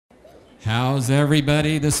How's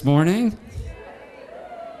everybody this morning?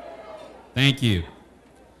 Thank you.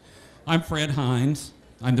 I'm Fred Hines.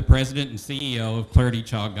 I'm the president and CEO of Clarity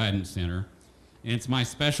Child Guidance Center, and it's my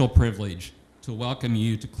special privilege to welcome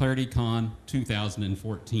you to ClarityCon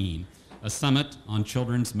 2014, a summit on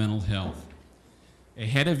children's mental health.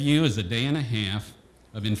 Ahead of you is a day and a half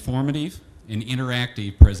of informative and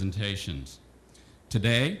interactive presentations.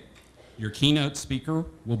 Today, your keynote speaker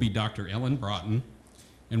will be Dr. Ellen Braaten,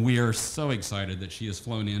 and we are so excited that she has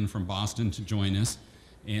flown in from Boston to join us.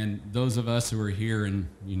 And those of us who are here and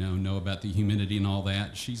know about the humidity and all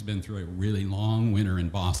that, she's been through a really long winter in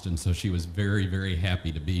Boston, so she was very, very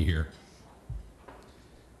happy to be here.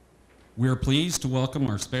 We're pleased to welcome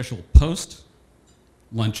our special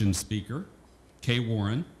post-luncheon speaker, Kay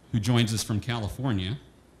Warren, who joins us from California.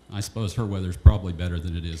 I suppose her weather's probably better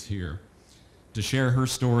than it is here, to share her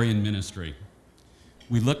story and ministry.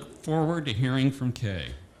 We look forward to hearing from Kay.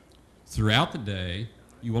 Throughout the day,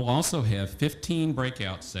 you will also have 15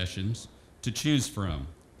 breakout sessions to choose from,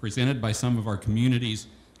 presented by some of our community's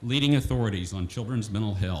leading authorities on children's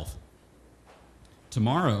mental health.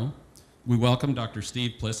 Tomorrow, we welcome Dr.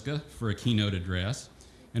 Steve Pliska for a keynote address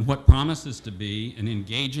and what promises to be an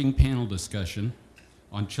engaging panel discussion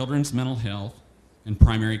on children's mental health and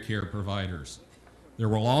primary care providers. There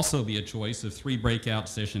will also be a choice of 3 breakout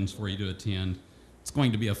sessions for you to attend. It's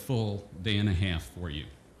going to be a full day and a half for you.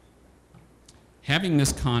 Having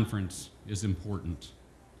this conference is important.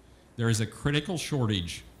 There is a critical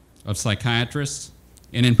shortage of psychiatrists,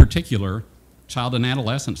 and in particular, child and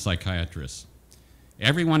adolescent psychiatrists.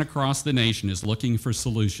 Everyone across the nation is looking for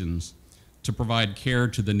solutions to provide care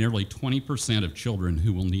to the nearly 20% of children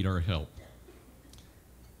who will need our help.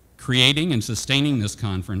 Creating and sustaining this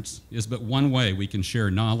conference is but one way we can share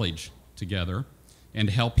knowledge together and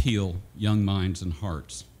help heal young minds and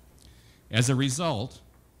hearts. As a result,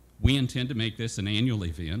 we intend to make this an annual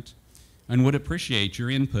event and would appreciate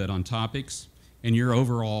your input on topics and your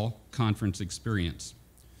overall conference experience.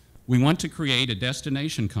 We want to create a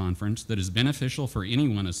destination conference that is beneficial for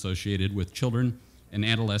anyone associated with children and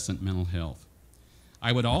adolescent mental health.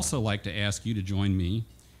 I would also like to ask you to join me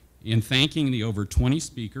in thanking the over 20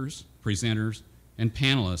 speakers, presenters, and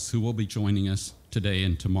panelists who will be joining us today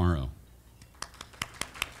and tomorrow.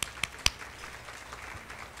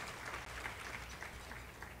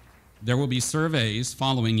 There will be surveys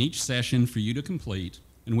following each session for you to complete,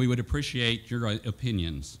 and we would appreciate your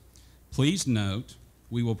opinions. Please note,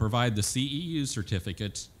 we will provide the CEU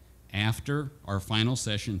certificates after our final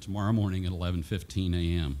session tomorrow morning at 11:15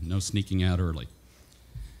 a.m. No sneaking out early.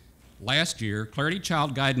 Last year, Clarity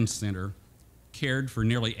Child Guidance Center cared for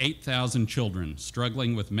nearly 8,000 children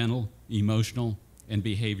struggling with mental, emotional, and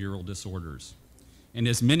behavioral disorders. And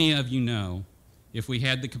as many of you know, if we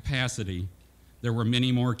had the capacity, there were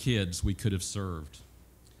many more kids we could have served.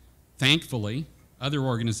 Thankfully, other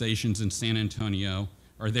organizations in San Antonio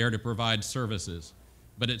are there to provide services,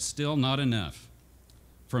 but it's still not enough.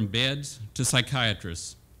 From beds to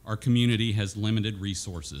psychiatrists, our community has limited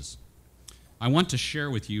resources. I want to share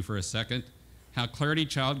with you for a second how Clarity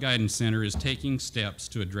Child Guidance Center is taking steps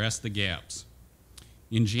to address the gaps.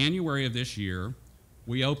 In January of this year,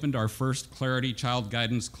 we opened our first Clarity Child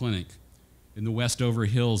Guidance Clinic in the Westover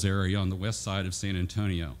Hills area on the west side of San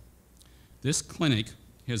Antonio. This clinic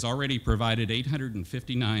has already provided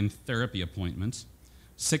 859 therapy appointments,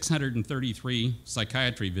 633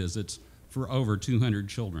 psychiatry visits for over 200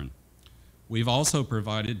 children. We've also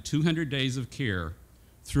provided 200 days of care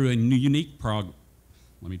through a unique program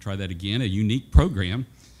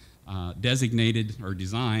designated or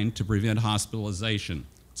designed to prevent hospitalization.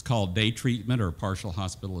 It's called day treatment or partial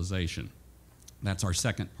hospitalization. That's our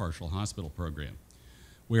second partial hospital program.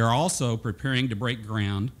 We are also preparing to break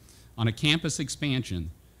ground on a campus expansion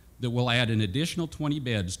that will add an additional 20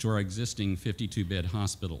 beds to our existing 52-bed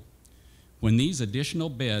hospital. When these additional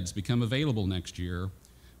beds become available next year,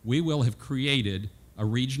 we will have created a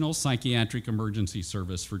regional psychiatric emergency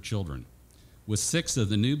service for children, with 6 of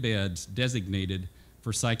the new beds designated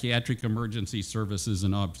for psychiatric emergency services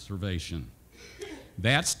and observation.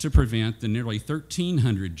 That's to prevent the nearly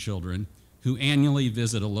 1,300 children who annually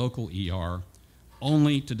visit a local ER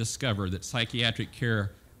only to discover that psychiatric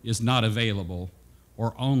care is not available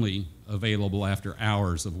or only available after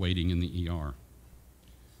hours of waiting in the ER.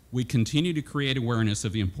 We continue to create awareness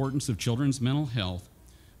of the importance of children's mental health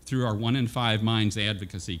through our 1 in 5 Minds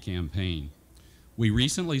advocacy campaign. We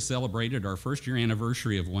recently celebrated our first-year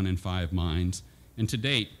anniversary of 1 in 5 Minds, and to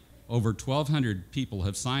date, over 1,200 people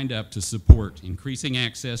have signed up to support increasing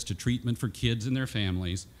access to treatment for kids and their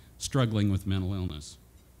families struggling with mental illness.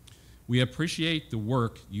 We appreciate the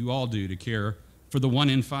work you all do to care for the 1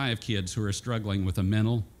 in 5 kids who are struggling with a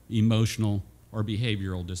mental, emotional, or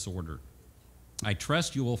behavioral disorder. I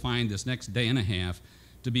trust you will find this next day and a half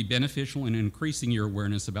to be beneficial in increasing your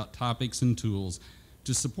awareness about topics and tools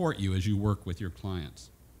to support you as you work with your clients.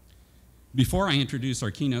 Before I introduce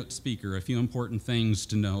our keynote speaker, a few important things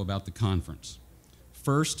to know about the conference.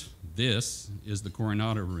 First, this is the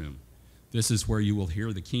Coronado Room. This is where you will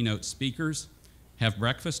hear the keynote speakers, have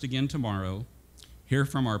breakfast again tomorrow, hear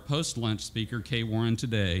from our post-lunch speaker, Kay Warren,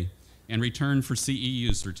 today, and return for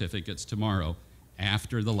CEU certificates tomorrow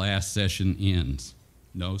after the last session ends.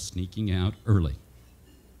 No sneaking out early.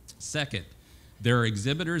 Second, there are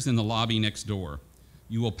exhibitors in the lobby next door.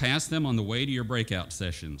 You will pass them on the way to your breakout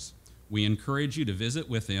sessions. We encourage you to visit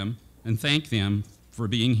with them and thank them for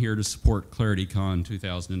being here to support ClarityCon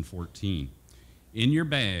 2014. In your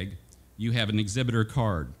bag, you have an exhibitor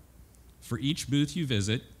card. For each booth you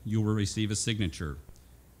visit, you will receive a signature.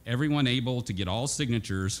 Everyone able to get all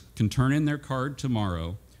signatures can turn in their card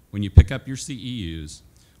tomorrow when you pick up your CEUs.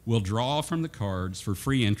 We'll draw from the cards for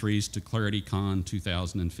free entries to ClarityCon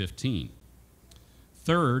 2015.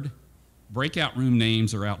 Third, breakout room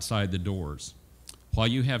names are outside the doors. While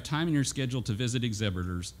you have time in your schedule to visit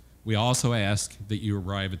exhibitors, we also ask that you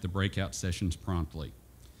arrive at the breakout sessions promptly.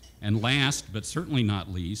 And last, but certainly not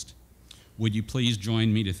least, would you please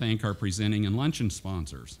join me to thank our presenting and luncheon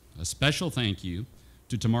sponsors. A special thank you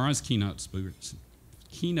to tomorrow's keynote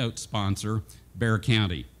sponsor, Bexar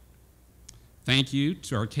County. Thank you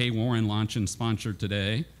to our Kay Warren luncheon sponsor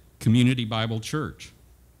today, Community Bible Church.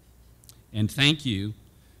 And thank you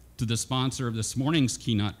to the sponsor of this morning's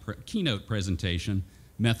keynote presentation,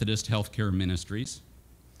 Methodist Healthcare Ministries,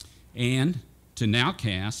 and to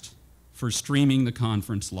NOWCast for streaming the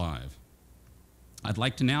conference live. I'd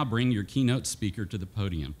like to now bring your keynote speaker to the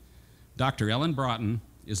podium. Dr. Ellen Braaten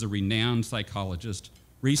is a renowned psychologist,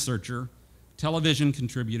 researcher, television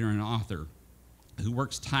contributor, and author who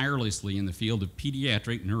works tirelessly in the field of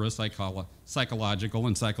pediatric neuropsychological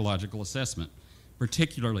and psychological assessment,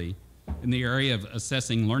 particularly in the area of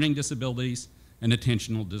assessing learning disabilities and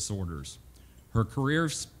attentional disorders. Her career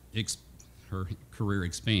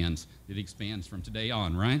expands. It expands from today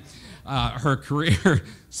on, right? Her career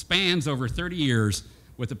spans over 30 years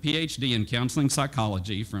with a PhD in counseling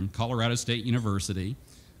psychology from Colorado State University,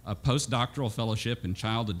 a postdoctoral fellowship in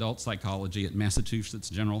child-adult psychology at Massachusetts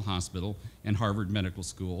General Hospital and Harvard Medical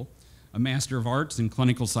School, a Master of Arts in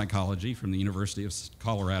clinical psychology from the University of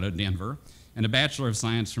Colorado, Denver, and a Bachelor of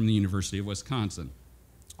Science from the University of Wisconsin,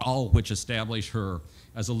 all which establish her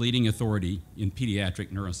as a leading authority in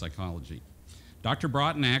pediatric neuropsychology. Dr.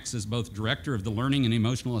 Braaten acts as both director of the Learning and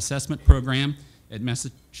Emotional Assessment Program at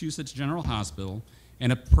Massachusetts General Hospital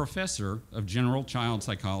and a professor of general child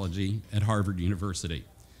psychology at Harvard University.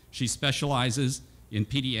 She specializes in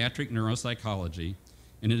pediatric neuropsychology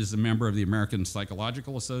and is a member of the American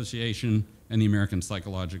Psychological Association and the American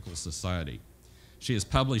Psychological Society. She has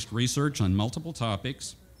published research on multiple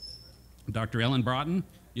topics. Dr. Ellen Braaten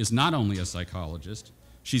is not only a psychologist,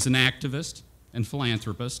 she's an activist and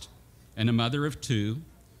philanthropist and a mother of 2,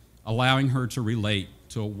 allowing her to relate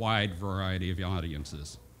to a wide variety of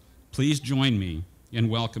audiences. Please join me in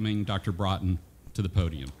welcoming Dr. Braaten to the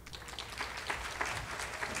podium.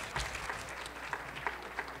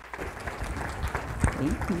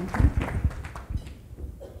 Thank you.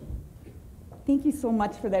 Thank you so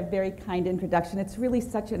much for that very kind introduction. It's really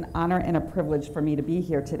such an honor and a privilege for me to be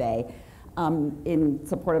here today in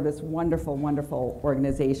support of this wonderful, wonderful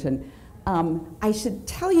organization. I should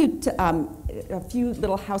tell you a few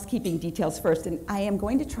little housekeeping details first, and I am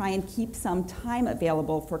going to try and keep some time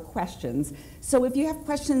available for questions. So if you have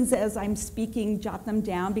questions as I'm speaking, jot them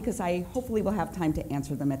down because I hopefully will have time to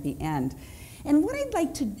answer them at the end. And what I'd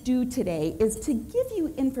like to do today is to give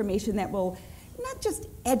you information that will not just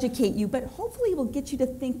educate you, but hopefully will get you to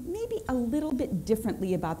think maybe a little bit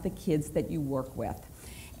differently about the kids that you work with.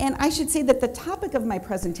 And I should say that the topic of my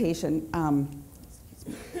presentation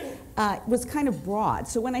was kind of broad.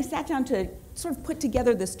 So when I sat down to sort of put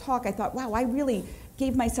together this talk, I thought, wow, I really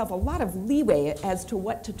gave myself a lot of leeway as to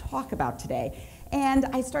what to talk about today. And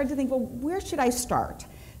I started to think, well, where should I start?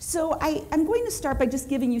 So I'm going to start by just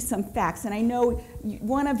giving you some facts. And I know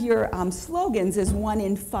one of your slogans is 1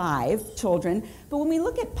 in 5 children. But when we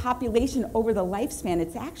look at population over the lifespan,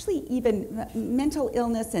 it's actually even mental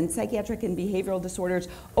illness and psychiatric and behavioral disorders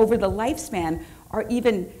over the lifespan are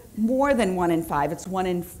even more than 1 in 5. It's 1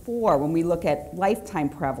 in 4 when we look at lifetime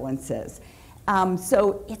prevalences.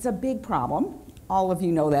 So it's a big problem. All of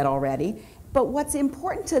you know that already. But what's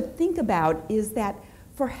important to think about is that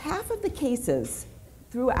for half of the cases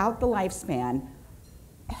throughout the lifespan,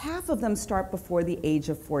 half of them start before the age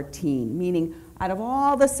of 14, meaning Out of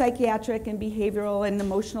all the psychiatric and behavioral and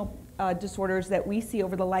emotional disorders that we see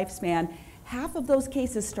over the lifespan, half of those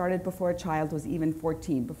cases started before a child was even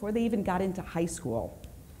 14, before they even got into high school.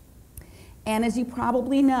 And as you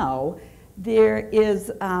probably know, there is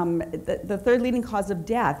the third leading cause of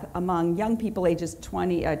death among young people ages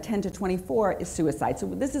 10 to 24 is suicide. So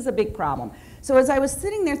this is a big problem. So as I was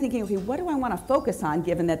sitting there thinking, okay, what do I want to focus on,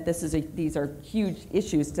 given that these are huge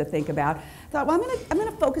issues to think about, I thought, well, I'm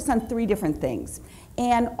going to focus on 3 different things.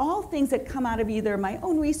 And all things that come out of either my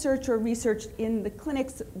own research or research in the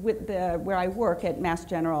clinics where I work at Mass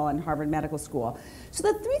General and Harvard Medical School. So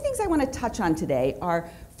the 3 things I want to touch on today are,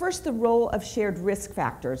 first, the role of shared risk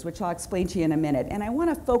factors, which I'll explain to you in a minute. And I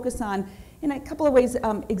want to focus on, in a couple of ways,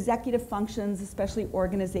 executive functions, especially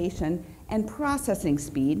organization, and processing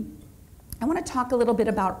speed. I want to talk a little bit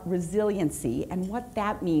about resiliency and what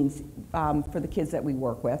that means for the kids that we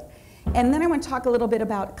work with. And then I want to talk a little bit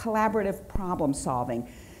about collaborative problem solving.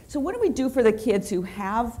 So what do we do for the kids who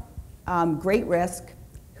have great risk,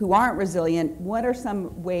 who aren't resilient? What are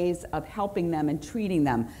some ways of helping them and treating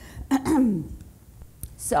them?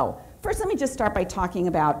 So first, let me just start by talking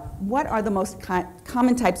about what are the most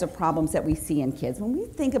common types of problems that we see in kids. When we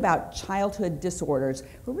think about childhood disorders,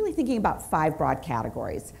 we're really thinking about 5 broad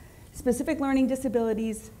categories: specific learning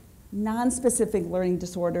disabilities, non-specific learning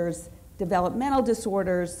disorders, developmental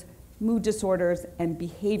disorders, mood disorders, and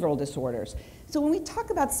behavioral disorders. So when we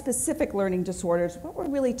talk about specific learning disorders, what we're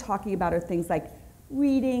really talking about are things like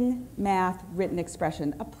reading, math, written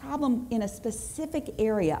expression, a problem in a specific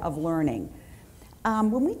area of learning.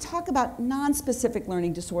 When we talk about non-specific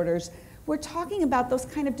learning disorders, we're talking about those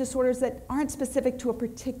kind of disorders that aren't specific to a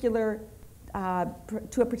particular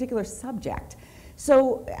subject.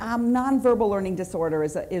 So nonverbal learning disorder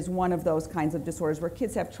is one of those kinds of disorders where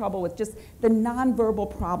kids have trouble with just the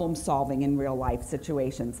nonverbal problem solving in real life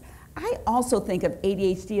situations. I also think of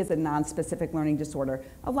ADHD as a non-specific learning disorder.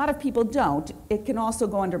 A lot of people don't. It can also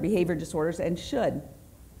go under behavior disorders and should.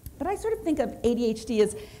 But I sort of think of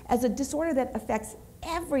ADHD as a disorder that affects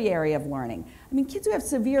every area of learning. I mean, kids who have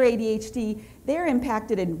severe ADHD, they're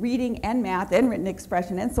impacted in reading and math and written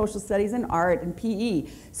expression and social studies and art and PE.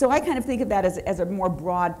 So I kind of think of that as a more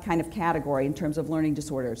broad kind of category in terms of learning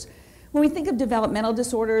disorders. When we think of developmental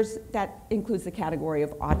disorders, that includes the category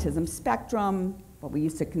of autism spectrum, what we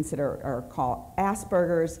used to consider or call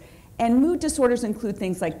Asperger's, and mood disorders include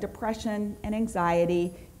things like depression and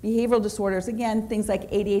anxiety. Behavioral disorders, again, things like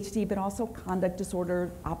ADHD, but also conduct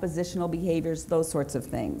disorder, oppositional behaviors, those sorts of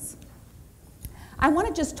things. I want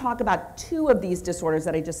to just talk about 2 of these disorders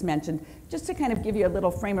that I just mentioned, just to kind of give you a little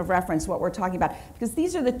frame of reference what we're talking about, because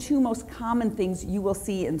these are the 2 most common things you will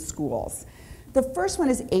see in schools. The first one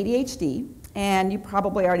is ADHD, and you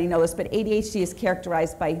probably already know this, but ADHD is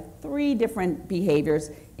characterized by 3 different behaviors: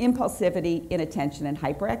 impulsivity, inattention, and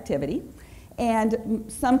hyperactivity. And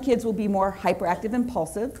some kids will be more hyperactive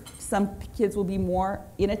impulsive, some kids will be more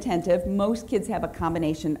inattentive. Most kids have a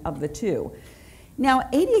combination of the 2. Now,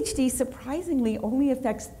 ADHD surprisingly only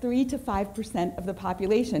affects 3 to 5% of the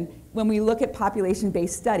population when we look at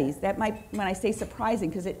population-based studies. That might, when I say surprising,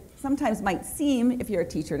 because it sometimes might seem, if you're a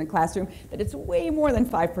teacher in a classroom, that it's way more than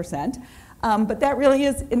 5%. But that really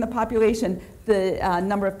is, in the population, the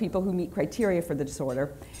number of people who meet criteria for the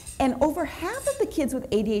disorder. And over half of the kids with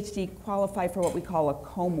ADHD qualify for what we call a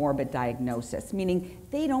comorbid diagnosis, meaning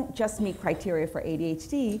they don't just meet criteria for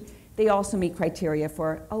ADHD, they also meet criteria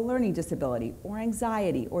for a learning disability or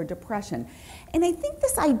anxiety or depression. And I think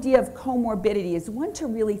this idea of comorbidity is one to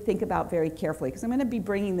really think about very carefully, because I'm going to be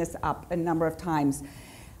bringing this up a number of times.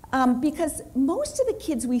 Because most of the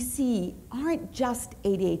kids we see aren't just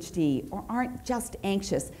ADHD or aren't just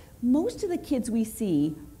anxious. Most of the kids we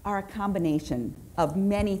see are a combination of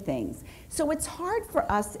many things. So it's hard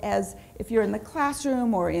for us, as if you're in the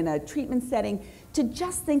classroom or in a treatment setting, to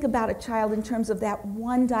just think about a child in terms of that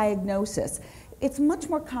one diagnosis. It's much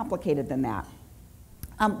more complicated than that.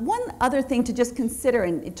 One other thing to just consider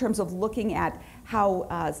in terms of looking at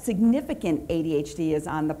how significant ADHD is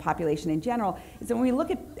on the population in general is that when we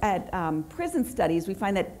look at prison studies, we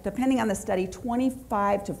find that depending on the study,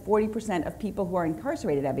 25 to 40% of people who are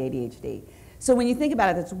incarcerated have ADHD. So when you think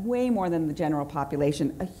about it, that's way more than the general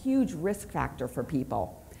population, a huge risk factor for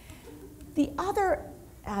people. The other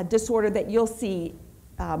disorder that you'll see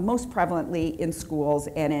most prevalently in schools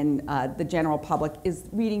and in the general public is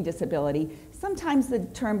reading disability. Sometimes the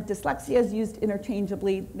term dyslexia is used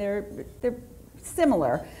interchangeably. They're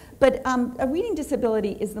similar, but a reading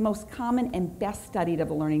disability is the most common and best studied of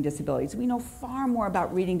the learning disabilities. We know far more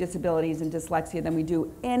about reading disabilities and dyslexia than we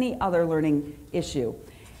do any other learning issue.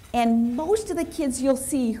 And most of the kids you'll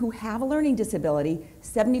see who have a learning disability,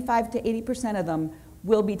 75 to 80% of them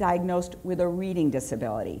will be diagnosed with a reading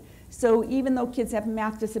disability. So even though kids have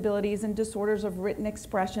math disabilities and disorders of written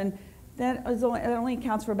expression, that only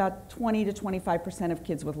accounts for about 20 to 25% of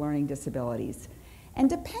kids with learning disabilities. And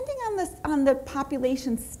depending on the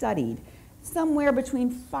population studied, somewhere between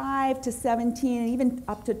 5 to 17 and even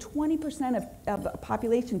up to 20% of the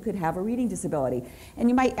population could have a reading disability. And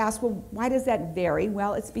you might ask, well, why does that vary?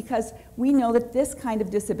 Well, it's because we know that this kind of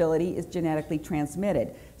disability is genetically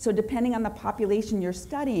transmitted. So depending on the population you're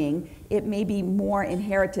studying, it may be more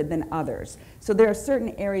inherited than others. So there are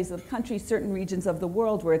certain areas of the country, certain regions of the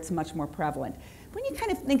world where it's much more prevalent. When you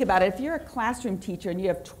kind of think about it, if you're a classroom teacher and you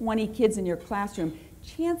have 20 kids in your classroom,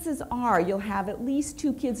 chances are you'll have at least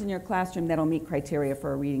 2 kids in your classroom that'll meet criteria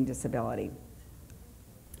for a reading disability.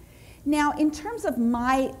 Now, in terms of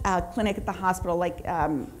my clinic at the hospital, like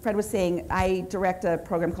Fred was saying, I direct a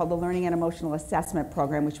program called the Learning and Emotional Assessment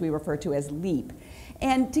Program, which we refer to as LEAP.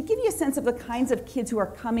 And to give you a sense of the kinds of kids who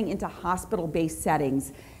are coming into hospital-based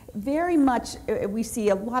settings, very much we see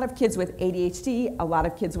a lot of kids with ADHD, a lot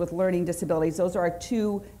of kids with learning disabilities. Those are our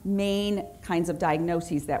 2 main kinds of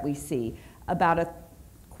diagnoses that we see. About a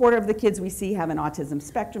quarter of the kids we see have an autism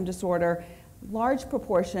spectrum disorder. Large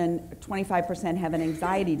proportion, 25%, have an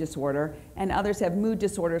anxiety disorder, and others have mood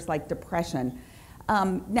disorders like depression.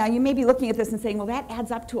 Now, you may be looking at this and saying, well, that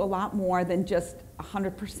adds up to a lot more than just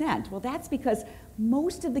 100%. Well, that's because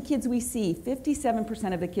most of the kids we see,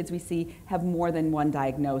 57% of the kids we see, have more than one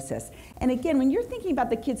diagnosis. And again, when you're thinking about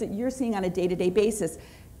the kids that you're seeing on a day-to-day basis,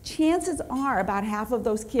 chances are about half of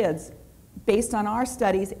those kids, based on our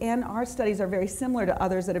studies, and our studies are very similar to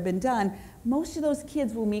others that have been done, most of those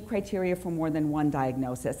kids will meet criteria for more than one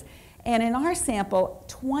diagnosis. And in our sample,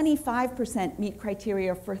 25% meet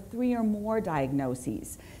criteria for 3 or more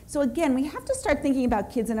diagnoses. So again, we have to start thinking about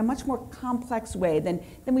kids in a much more complex way than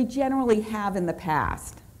we generally have in the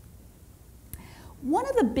past. One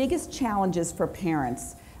of the biggest challenges for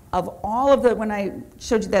parents of all of the, when I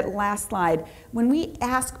showed you that last slide, when we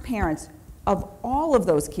ask parents of all of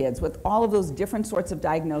those kids with all of those different sorts of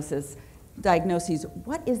diagnoses,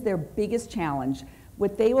 what is their biggest challenge?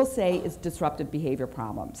 What they will say is disruptive behavior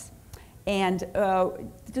problems. And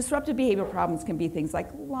disruptive behavior problems can be things like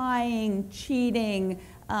lying, cheating,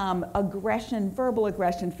 aggression, verbal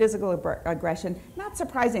aggression, physical aggression. Not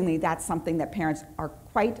surprisingly, that's something that parents are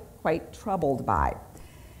quite troubled by.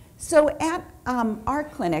 So at our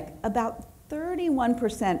clinic, about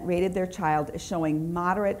 31% rated their child as showing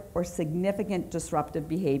moderate or significant disruptive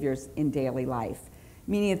behaviors in daily life.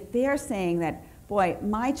 Meaning that they're saying that, boy,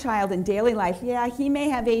 my child in daily life, yeah, he may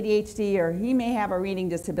have ADHD or he may have a reading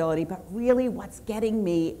disability, but really what's getting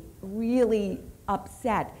me really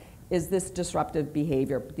upset is this disruptive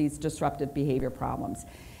behavior, these disruptive behavior problems.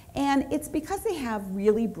 And it's because they have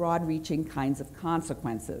really broad-reaching kinds of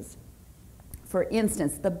consequences. For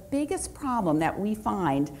instance, the biggest problem that we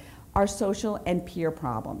find are social and peer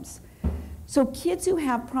problems. So kids who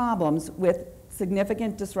have problems with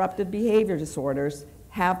significant disruptive behavior disorders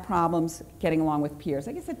have problems getting along with peers.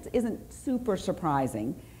 I guess it isn't super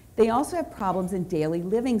surprising. They also have problems in daily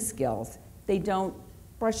living skills. They don't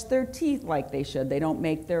brush their teeth like they should. They don't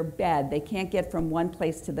make their bed. They can't get from one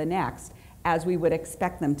place to the next as we would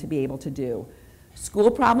expect them to be able to do.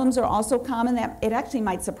 School problems are also common. It actually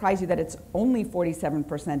might surprise you that it's only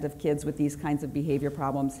 47% of kids with these kinds of behavior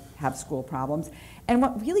problems have school problems. And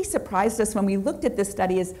what really surprised us when we looked at this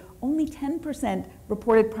study is only 10%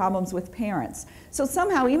 reported problems with parents. So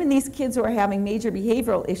somehow even these kids who are having major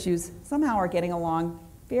behavioral issues somehow are getting along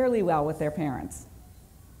fairly well with their parents.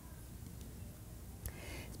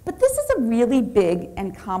 But this is a really big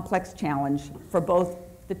and complex challenge for both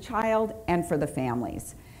the child and for the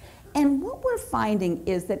families. And what we're finding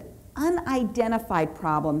is that unidentified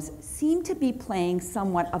problems seem to be playing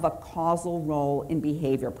somewhat of a causal role in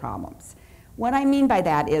behavior problems. What I mean by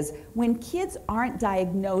that is when kids aren't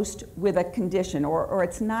diagnosed with a condition or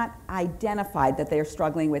it's not identified that they're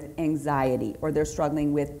struggling with anxiety or they're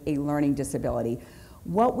struggling with a learning disability,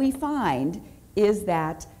 what we find is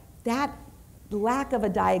that that lack of a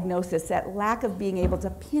diagnosis, that lack of being able to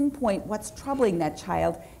pinpoint what's troubling that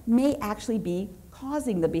child may actually be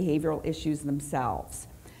causing the behavioral issues themselves.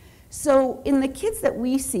 So in the kids that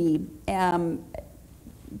we see,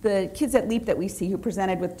 the kids at LEAP that we see who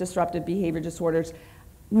presented with disruptive behavior disorders,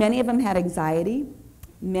 many of them had anxiety,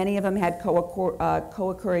 many of them had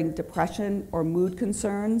co-occurring depression or mood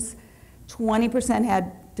concerns, 20%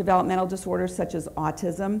 had developmental disorders such as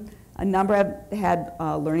autism, a number had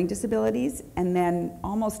learning disabilities, and then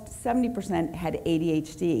almost 70% had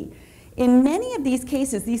ADHD. In many of these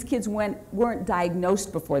cases, these kids weren't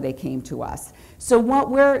diagnosed before they came to us. So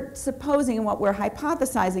what we're supposing and what we're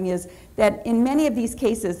hypothesizing is that in many of these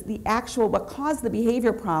cases, what caused the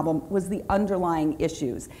behavior problem was the underlying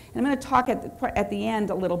issues. And I'm going to talk at the end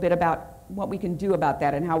a little bit about what we can do about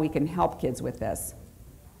that and how we can help kids with this.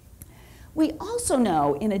 We also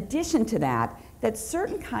know, in addition to that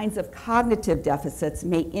certain kinds of cognitive deficits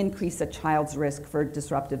may increase a child's risk for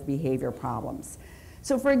disruptive behavior problems.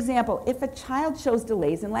 So for example, if a child shows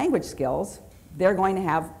delays in language skills, they're going to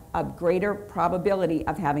have a greater probability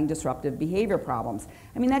of having disruptive behavior problems.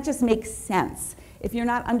 I mean, that just makes sense. If you're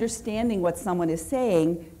not understanding what someone is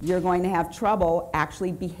saying, you're going to have trouble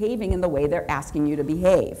actually behaving in the way they're asking you to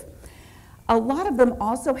behave. A lot of them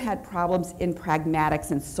also had problems in pragmatics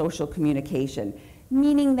and social communication,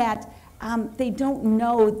 meaning that they don't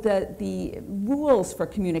know the rules for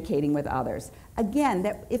communicating with others. Again,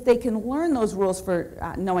 that if they can learn those rules for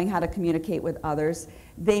knowing how to communicate with others,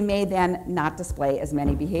 they may then not display as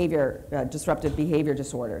many disruptive behavior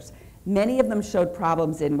disorders. Many of them showed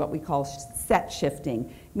problems in what we call set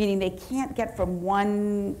shifting, meaning they can't get from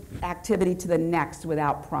one activity to the next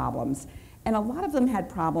without problems. And a lot of them had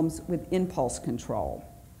problems with impulse control.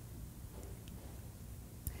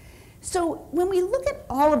 So when we look at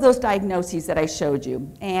all of those diagnoses that I showed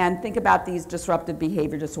you and think about these disruptive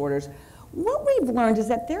behavior disorders, what we've learned is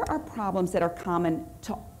that there are problems that are common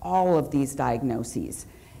to all of these diagnoses.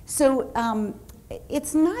 So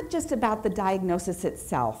it's not just about the diagnosis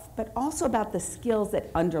itself, but also about the skills that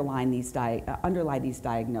underlie these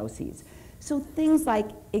diagnoses. So things like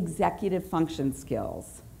executive function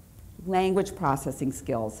skills, language processing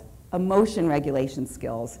skills, emotion regulation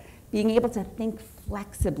skills, being able to think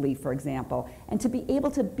flexibly, for example, and to be able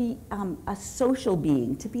to be a social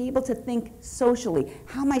being, to be able to think socially.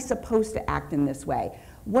 How am I supposed to act in this way?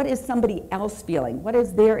 What is somebody else feeling? What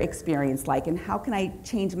is their experience like? And how can I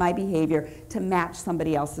change my behavior to match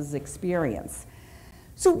somebody else's experience?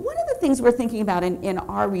 So one of the things we're thinking about in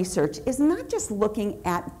our research is not just looking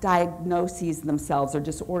at diagnoses themselves or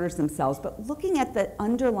disorders themselves, but looking at the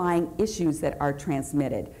underlying issues that are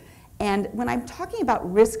transmitted. And when I'm talking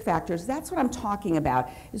about risk factors, that's what I'm talking about,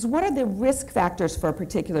 is what are the risk factors for a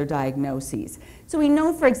particular diagnosis. So we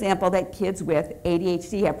know, for example, that kids with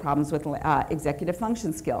ADHD have problems with executive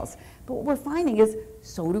function skills. But what we're finding is,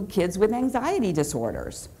 so do kids with anxiety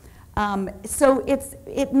disorders. So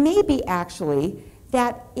it may be actually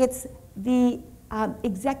that it's the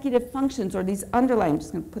executive functions or these underlying, I'm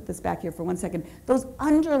just going to put this back here for 1 second, those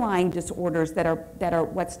underlying disorders that are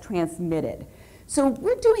what's transmitted. So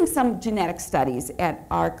we're doing some genetic studies at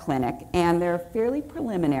our clinic, and they're fairly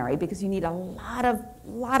preliminary because you need a lot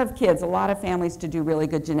of kids, a lot of families to do really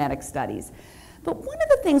good genetic studies. But one of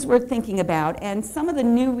the things we're thinking about, and some of the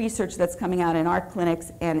new research that's coming out in our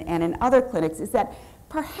clinics and in other clinics, is that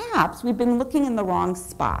perhaps we've been looking in the wrong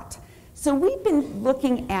spot. So we've been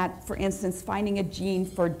looking at, for instance, finding a gene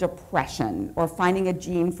for depression, or finding a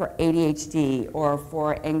gene for ADHD, or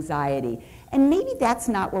for anxiety. And maybe that's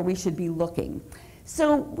not where we should be looking.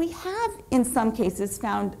 So we have, in some cases,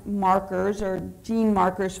 found markers or gene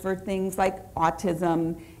markers for things like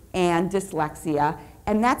autism and dyslexia.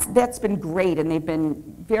 And that's been great, and they've been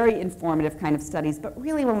very informative kind of studies. But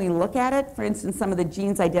really, when we look at it, for instance, some of the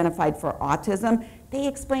genes identified for autism, they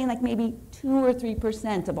explain like maybe 2 or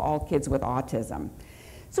 3% of all kids with autism.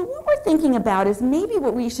 So what we're thinking about is maybe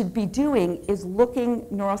what we should be doing is looking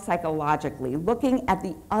neuropsychologically, looking at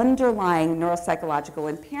the underlying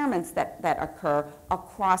neuropsychological impairments that occur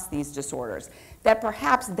across these disorders. That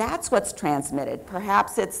perhaps that's what's transmitted.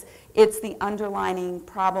 Perhaps it's the underlying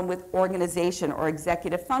problem with organization or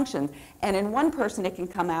executive function. And in one person, it can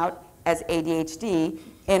come out as ADHD.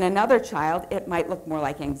 In another child, it might look more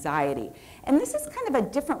like anxiety. And this is kind of a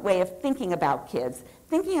different way of thinking about kids,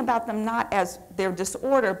 thinking about them not as their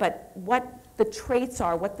disorder, but what the traits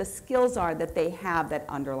are, what the skills are that they have that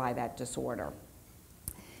underlie that disorder.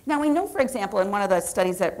 Now we know, for example, in one of the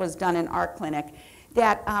studies that was done in our clinic,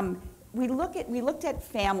 that we looked at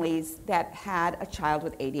families that had a child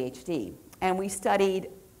with ADHD, and we studied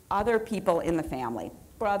other people in the family,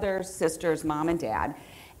 brothers, sisters, mom and dad.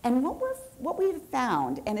 And what we've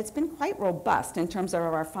found, and it's been quite robust in terms of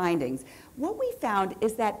our findings, what we found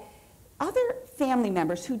is that other family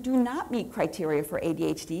members who do not meet criteria for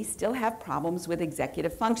ADHD still have problems with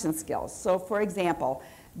executive function skills. So for example,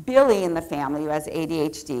 Billy in the family who has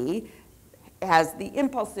ADHD has the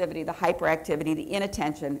impulsivity, the hyperactivity, the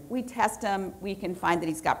inattention. We test him, we can find that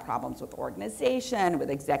he's got problems with organization, with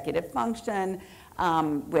executive function,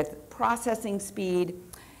 with processing speed.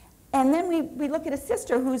 And then we look at a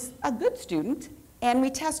sister who's a good student, And we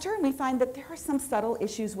test her and we find that there are some subtle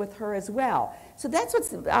issues with her as well. So that's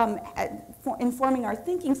what's informing our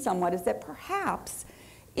thinking somewhat, is that perhaps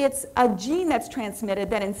it's a gene that's transmitted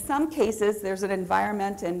that in some cases there's an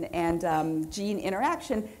environment and gene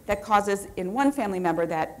interaction that causes in one family member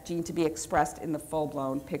that gene to be expressed in the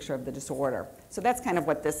full-blown picture of the disorder. So that's kind of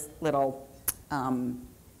what this little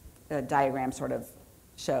diagram sort of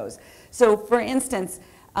shows. So for instance,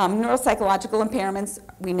 neuropsychological impairments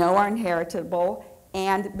we know are inheritable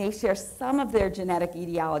and may share some of their genetic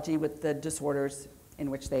etiology with the disorders in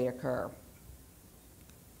which they occur.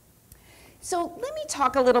 So let me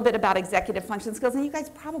talk a little bit about executive function skills, and you guys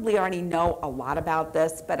probably already know a lot about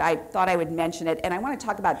this, but I thought I would mention it, and I want to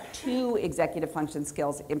talk about 2 executive function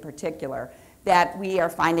skills in particular that we are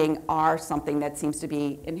finding are something that seems to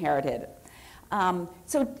be inherited.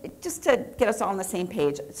 So just to get us all on the same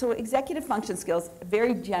page, so executive function skills, a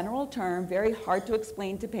very general term, very hard to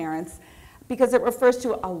explain to parents, because it refers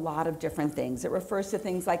to a lot of different things. It refers to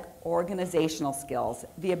things like organizational skills,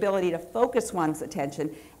 the ability to focus one's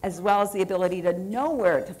attention, as well as the ability to know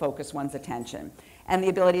where to focus one's attention, and the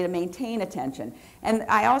ability to maintain attention. And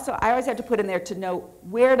I always have to put in there to know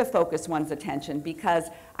where to focus one's attention, because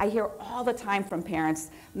I hear all the time from parents,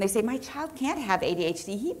 and they say, my child can't have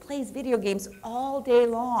ADHD, he plays video games all day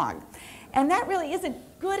long. And that really isn't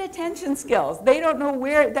good attention skills. They don't know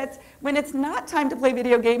where, when it's not time to play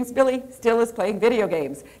video games, Billy still is playing video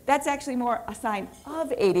games. That's actually more a sign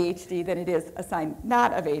of ADHD than it is a sign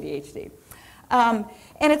not of ADHD. And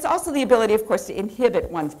it's also the ability, of course, to inhibit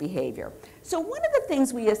one's behavior. So one of the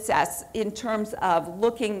things we assess in terms of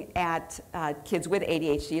looking at kids with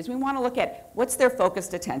ADHD is we want to look at what's their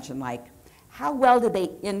focused attention like. How well do they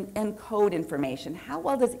encode information? How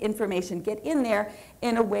well does information get in there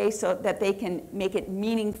in a way so that they can make it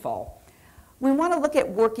meaningful? We want to look at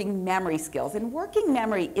working memory skills. And working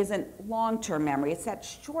memory isn't long-term memory. It's that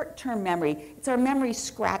short-term memory. It's our memory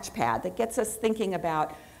scratch pad that gets us thinking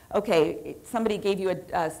about, okay, somebody gave you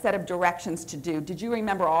a set of directions to do. Did you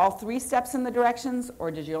remember all 3 steps in the directions,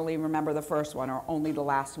 or did you only remember the first one or only the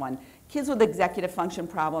last one? Kids with executive function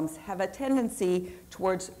problems have a tendency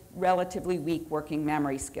towards relatively weak working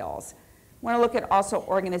memory skills. We want to look at also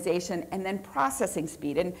organization and then processing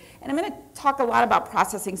speed. And I'm going to talk a lot about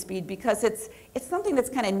processing speed because it's something that's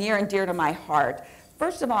kind of near and dear to my heart.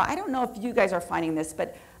 First of all, I don't know if you guys are finding this,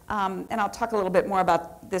 but and I'll talk a little bit more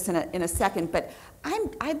about this in a second, but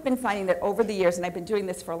I've been finding that over the years, and I've been doing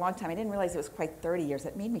this for a long time. I didn't realize it was quite 30 years.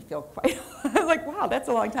 It made me feel quite, I was like, wow, that's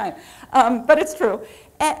a long time. But it's true.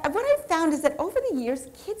 And what I've found is that over the years,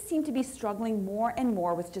 kids seem to be struggling more and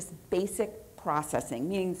more with just basic processing,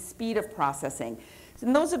 meaning speed of processing.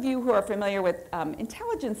 And those of you who are familiar with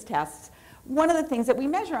intelligence tests, one of the things that we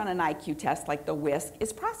measure on an IQ test, like the WISC,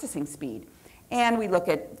 is processing speed. And we look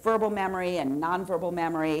at verbal memory and nonverbal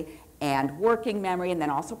memory and working memory, and then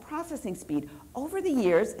also processing speed. Over the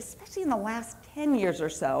years, especially in the last 10 years or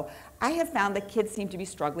so, I have found that kids seem to be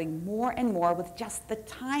struggling more and more with just the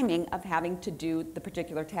timing of having to do the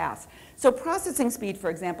particular task. So processing speed, for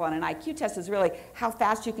example, on an IQ test is really how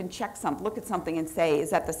fast you can look at something and say, is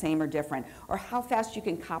that the same or different? Or how fast you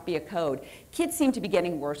can copy a code. Kids seem to be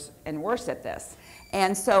getting worse and worse at this.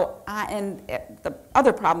 And so, the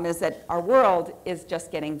other problem is that our world is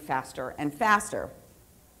just getting faster and faster.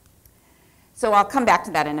 So I'll come back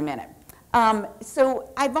to that in a minute.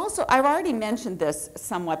 So I've already mentioned this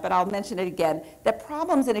somewhat, but I'll mention it again, that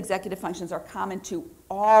problems in executive functions are common to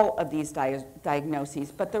all of these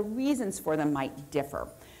diagnoses, but the reasons for them might differ.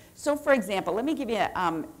 So for example, let me give you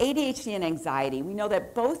ADHD and anxiety. We know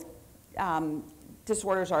that both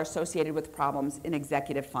disorders are associated with problems in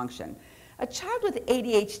executive function. A child with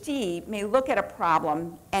ADHD may look at a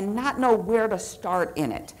problem and not know where to start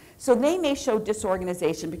in it. So they may show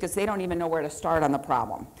disorganization because they don't even know where to start on the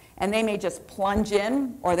problem. And they may just plunge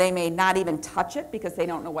in, or they may not even touch it because they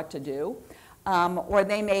don't know what to do. Or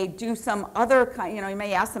they may do some other kind, you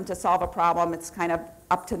may ask them to solve a problem. It's kind of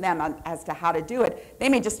up to them as to how to do it. They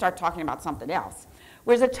may just start talking about something else.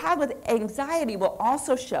 Whereas a child with anxiety will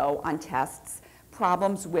also show on tests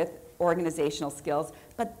problems with organizational skills,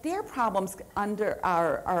 but their problems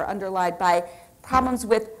are underlined by problems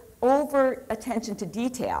with over attention to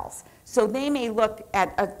details. So they may look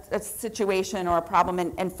at a situation or a problem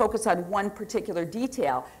and focus on one particular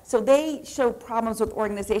detail. So they show problems with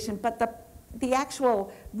organization, but the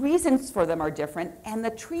actual reasons for them are different, and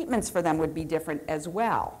the treatments for them would be different as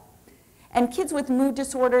well. And kids with mood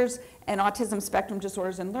disorders and autism spectrum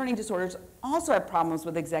disorders and learning disorders also have problems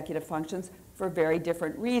with executive functions for very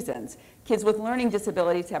different reasons. Kids with learning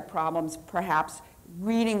disabilities have problems perhaps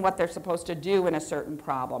reading what they're supposed to do in a certain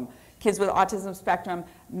problem. Kids with autism spectrum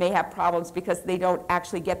may have problems because they don't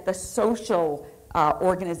actually get the social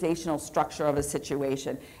organizational structure of a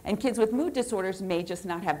situation. And kids with mood disorders may just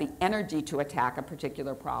not have the energy to attack a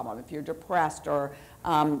particular problem. If you're depressed, or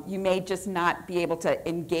you may just not be able to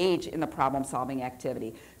engage in the problem-solving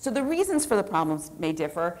activity. So the reasons for the problems may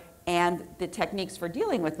differ, and the techniques for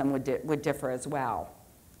dealing with them would differ as well.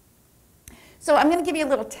 So I'm going to give you a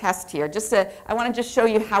little test here. I want to just show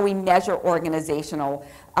you how we measure organization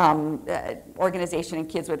in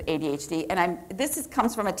kids with ADHD. And this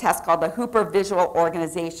comes from a test called the Hooper Visual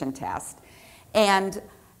Organization Test. And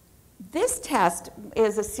this test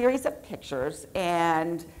is a series of pictures,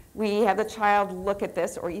 and we have the child look at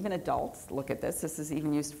this, or even adults look at this. This is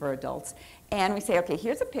even used for adults. And we say, okay,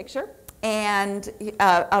 here's a picture and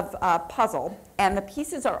of a puzzle, and the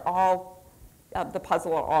pieces are all the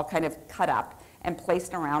puzzle are all kind of cut up and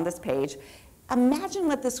placed around this page. Imagine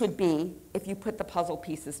what this would be if you put the puzzle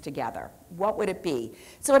pieces together. What would it be?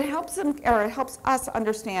 So it helps them, or it helps us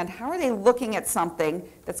understand how are they looking at something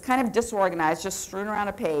that's kind of disorganized, just strewn around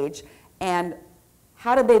a page, and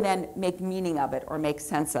how do they then make meaning of it or make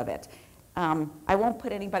sense of it? I won't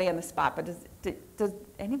put anybody on the spot, but does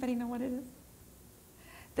anybody know what it is?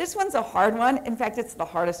 This one's a hard one. In fact, it's the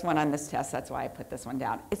hardest one on this test. That's why I put this one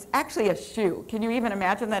down. It's actually a shoe. Can you even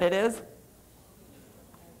imagine that it is?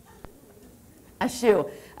 A shoe.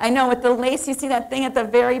 I know, with the lace, you see that thing at the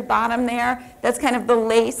very bottom there? That's kind of the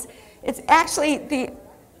lace. It's actually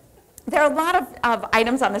there are a lot of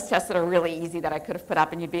items on this test that are really easy that I could have put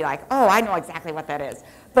up and you'd be like, oh, I know exactly what that is.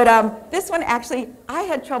 But this one actually, I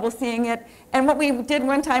had trouble seeing it. And what we did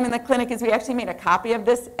one time in the clinic is we actually made a copy of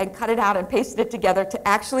this and cut it out and pasted it together to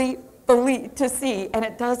actually see, and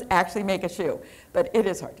it does actually make a shoe. But it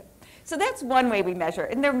is hard to. So that's one way we measure.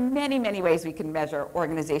 And there are many, many ways we can measure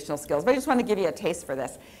organizational skills. But I just want to give you a taste for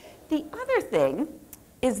this. The other thing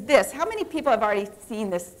is this. How many people have already seen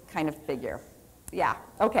this kind of figure? Yeah,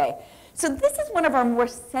 okay. So this is one of our more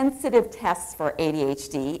sensitive tests for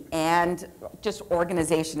ADHD and just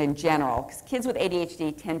organization in general, because kids with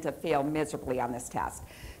ADHD tend to fail miserably on this test.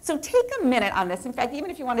 So take a minute on this. In fact,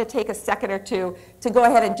 even if you want to take a second or two to go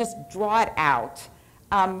ahead and just draw it out,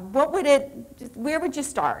 where would you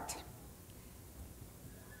start?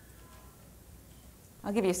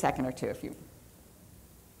 I'll give you a second or two if you.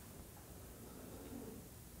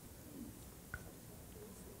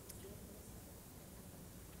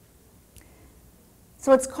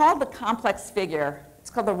 So it's called the complex figure. It's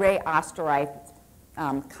called the Ray Osterreich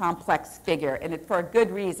complex figure, and it's for a good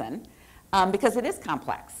reason, because it is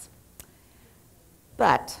complex.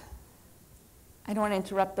 But I don't want to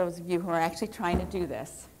interrupt those of you who are actually trying to do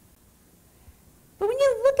this. But when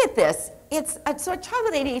you look at this, so a child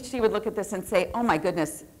with ADHD would look at this and say, oh my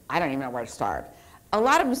goodness, I don't even know where to start. A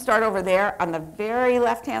lot of them start over there on the very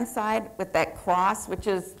left-hand side with that cross, which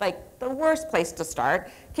is like the worst place to start.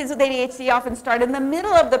 Kids with ADHD often start in the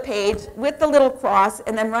middle of the page with the little cross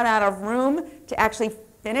and then run out of room to actually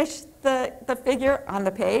finish the figure on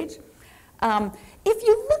the page. If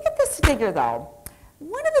you look at this figure, though,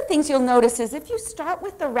 one of the things you'll notice is if you start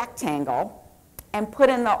with the rectangle and put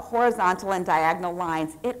in the horizontal and diagonal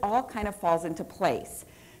lines, it all kind of falls into place.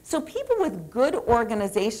 So people with good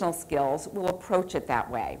organizational skills will approach it that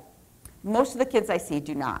way. Most of the kids I see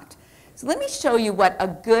do not. So let me show you what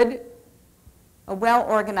a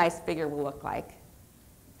well-organized figure will look like.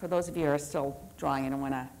 For those of you who are still drawing, I don't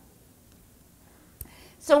want to.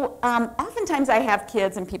 So oftentimes I have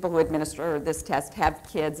kids, and people who administer this test have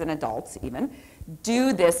kids and adults even,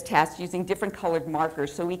 do this test using different colored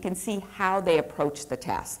markers so we can see how they approach the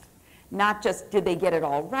test. Not just did they get it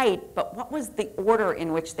all right, but what was the order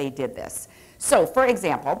in which they did this. So for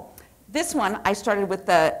example, this one I started with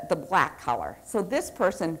the black color. So this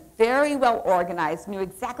person, very well organized, knew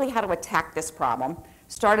exactly how to attack this problem.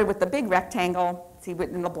 Started with the big rectangle, see it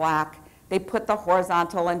in the black. They put the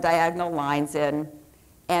horizontal and diagonal lines in,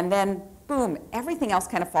 and then boom, everything else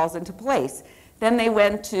kind of falls into place. Then they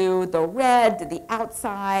went to the red, to the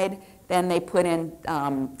outside, then they put in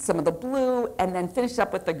some of the blue, and then finished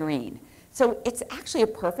up with the green. So it's actually a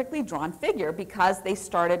perfectly drawn figure because they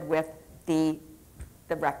started with the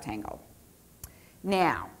rectangle.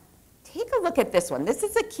 Now, take a look at this one. This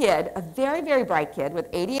is a kid, a very, very bright kid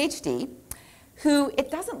with ADHD, who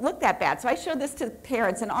it doesn't look that bad. So I showed this to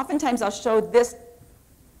parents, and oftentimes I'll show this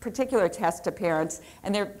particular test to parents,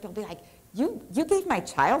 and they'll be like, you gave my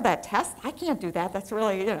child that test? I can't do that. That's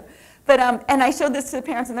really, you know. But, and I showed this to the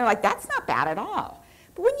parents, and they're like, that's not bad at all.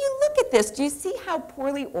 But when you look at this, do you see how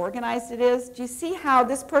poorly organized it is? Do you see how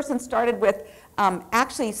this person started with,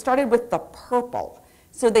 actually started with the purple?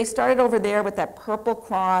 So they started over there with that purple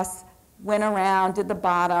cross, went around, did the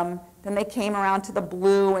bottom, then they came around to the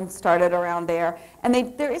blue and started around there.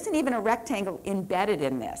 And there isn't even a rectangle embedded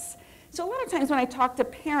in this. So a lot of times when I talk to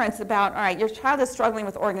parents about, all right, your child is struggling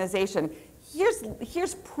with organization,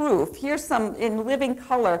 here's proof, here's some in living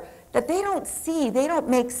color that they don't see. They don't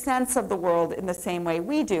make sense of the world in the same way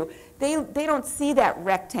we do. They don't see that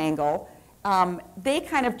rectangle. They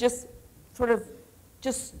kind of just sort of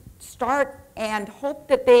just start and hope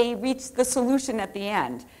that they reach the solution at the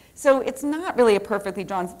end. So it's not really a perfectly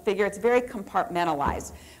drawn figure. It's very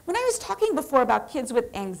compartmentalized. When I was talking before about kids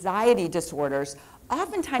with anxiety disorders,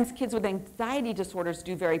 oftentimes kids with anxiety disorders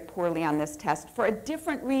do very poorly on this test for a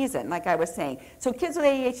different reason, like I was saying. So kids with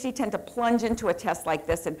ADHD tend to plunge into a test like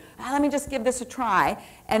this and, let me just give this a try,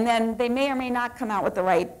 and then they may or may not come out with the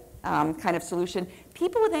right kind of solution.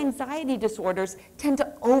 People with anxiety disorders tend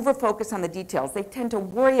to over-focus on the details. They tend to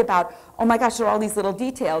worry about, oh my gosh, there are all these little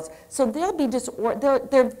details. So they'll be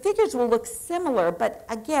their figures will look similar, but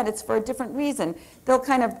again, it's for a different reason. They'll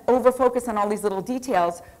kind of over-focus on all these little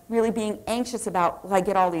details, really being anxious about, will I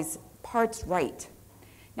get all these parts right?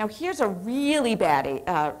 Now here's a really bad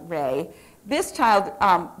ray. This child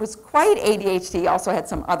was quite ADHD, also had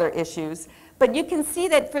some other issues, but you can see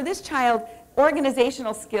that for this child,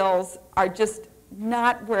 organizational skills are just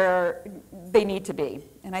not where they need to be.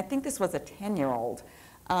 And I think this was a 10-year-old.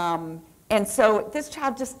 And so this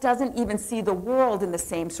child just doesn't even see the world in the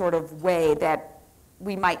same sort of way that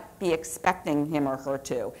we might be expecting him or her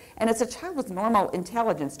to. And it's a child with normal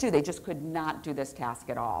intelligence too. They just could not do this task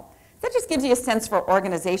at all. That just gives you a sense for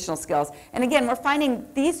organizational skills. And again, we're finding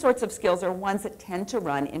these sorts of skills are ones that tend to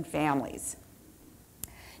run in families.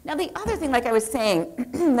 Now the other thing, like I was saying,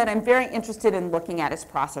 that I'm very interested in looking at is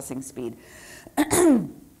processing speed.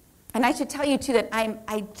 And I should tell you too that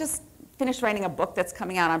I just finished writing a book that's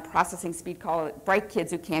coming out on processing speed called Bright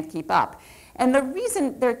Kids Who Can't Keep Up. And the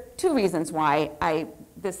reason, there are two reasons why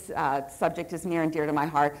this subject is near and dear to my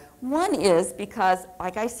heart. One is because,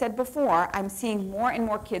 like I said before, I'm seeing more and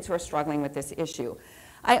more kids who are struggling with this issue.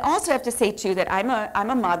 I also have to say too that I'm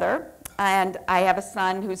a mother, and I have a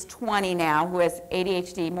son who's 20 now who has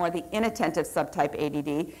ADHD, more the inattentive subtype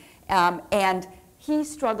ADD, and he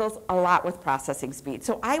struggles a lot with processing speed.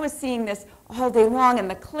 So I was seeing this all day long in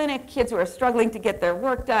the clinic, kids who are struggling to get their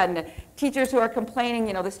work done, teachers who are complaining,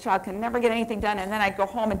 you know, this child can never get anything done, and then I'd go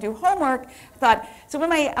home and do homework. I thought, so when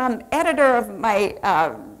my editor of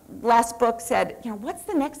my last book said, you know, what's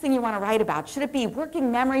the next thing you want to write about? Should it be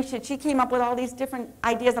working memory? She came up with all these different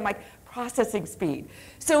ideas. I'm like, processing speed.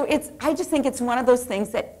 So I just think it's one of those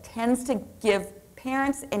things that tends to give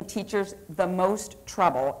parents and teachers the most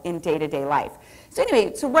trouble in day-to-day life. So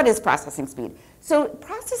anyway, so what is processing speed? So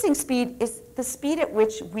processing speed is the speed at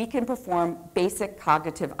which we can perform basic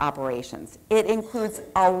cognitive operations. It includes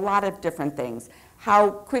a lot of different things. How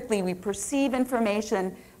quickly we perceive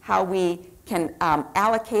information, how we can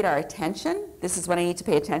allocate our attention. This is what I need to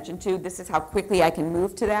pay attention to. This is how quickly I can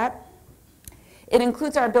move to that. It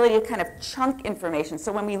includes our ability to kind of chunk information.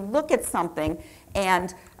 So when we look at something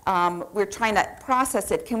and we're trying to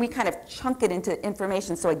process it, can we kind of chunk it into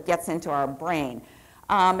information so it gets into our brain?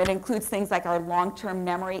 It includes things like our long-term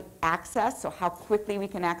memory access, so how quickly we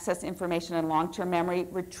can access information in long-term memory,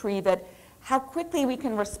 retrieve it, how quickly we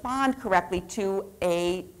can respond correctly to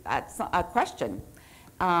a question.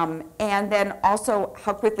 And then also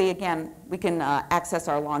how quickly, again, we can access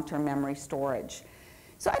our long-term memory storage.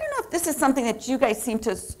 So I don't know if this is something that you guys seem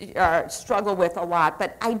to struggle with a lot,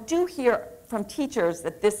 but I do hear from teachers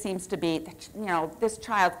that this seems to be, you know, this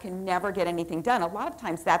child can never get anything done. A lot of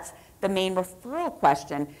times that's the main referral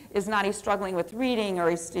question, is not he's struggling with reading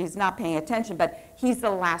or he's not paying attention, but he's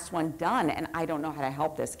the last one done and I don't know how to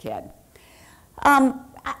help this kid.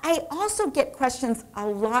 I also get questions a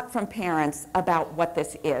lot from parents about what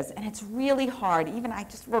this is, and it's really hard. Even I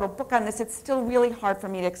just wrote a book on this, it's still really hard for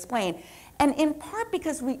me to explain. And in part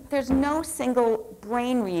because there's no single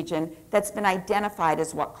brain region that's been identified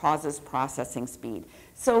as what causes processing speed.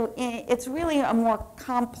 So it's really a more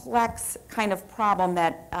complex kind of problem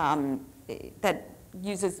that, that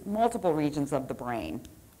uses multiple regions of the brain.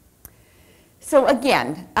 So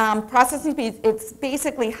again, processing speed, it's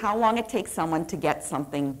basically how long it takes someone to get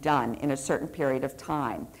something done in a certain period of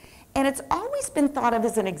time. And it's always been thought of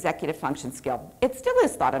as an executive function skill. It still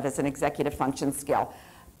is thought of as an executive function skill.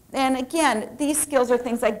 And again, these skills are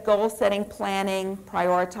things like goal setting, planning,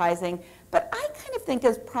 prioritizing, but I kind of think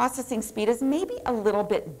of processing speed as maybe a little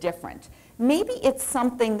bit different. Maybe it's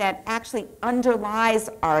something that actually underlies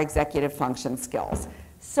our executive function skills.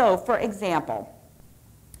 So for example,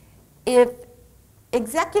 if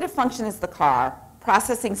executive function is the car,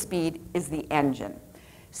 processing speed is the engine.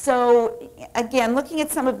 So again, looking at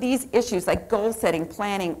some of these issues like goal setting,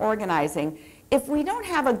 planning, organizing, if we don't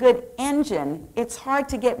have a good engine, it's hard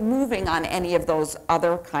to get moving on any of those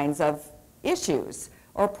other kinds of issues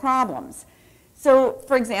or problems. So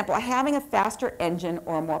for example, having a faster engine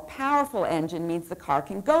or a more powerful engine means the car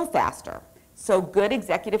can go faster. So good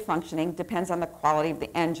executive functioning depends on the quality of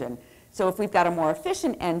the engine. So if we've got a more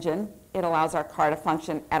efficient engine, it allows our car to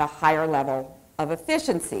function at a higher level of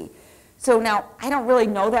efficiency. So now, I don't really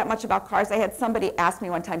know that much about cars. I had somebody ask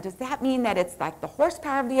me one time, does that mean that it's like the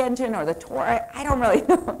horsepower of the engine or the torque? I don't really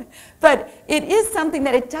know. But it is something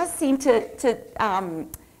that it does seem to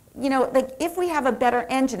you know, like if we have a better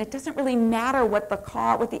engine, it doesn't really matter what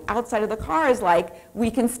the outside of the car is like,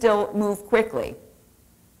 we can still move quickly.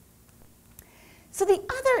 So the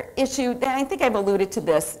other issue, and I think I've alluded to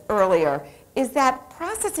this earlier, is that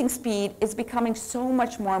processing speed is becoming so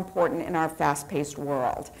much more important in our fast-paced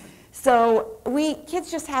world. So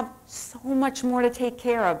kids just have so much more to take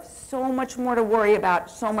care of, so much more to worry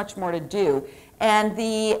about, so much more to do. And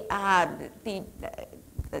the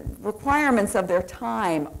requirements of their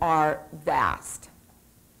time are vast.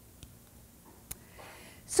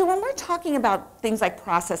 So when we're talking about things like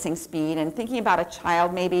processing speed and thinking about a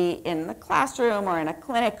child maybe in the classroom or in a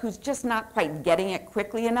clinic who's just not quite getting it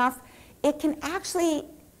quickly enough, it can actually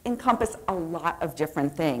encompass a lot of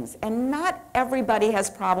different things. And not everybody has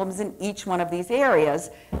problems in each one of these areas,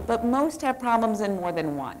 but most have problems in more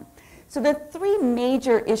than one. So the three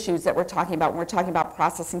major issues that we're talking about when we're talking about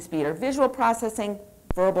processing speed are visual processing,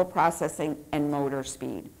 verbal processing, and motor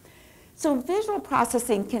speed. So visual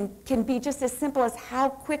processing can be just as simple as how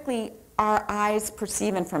quickly our eyes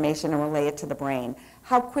perceive information and relay it to the brain,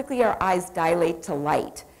 how quickly our eyes dilate to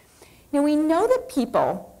light. Now we know that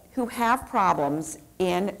people who have problems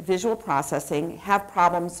in visual processing have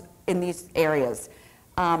problems in these areas.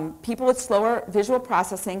 People with slower visual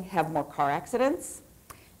processing have more car accidents.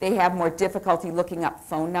 They have more difficulty looking up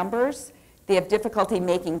phone numbers. They have difficulty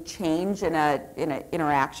making change in an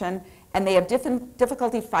interaction. And they have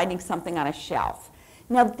difficulty finding something on a shelf.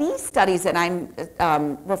 Now these studies that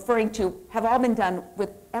I'm referring to have all been done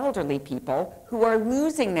with elderly people who are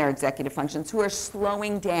losing their executive functions, who are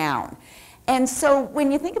slowing down. And so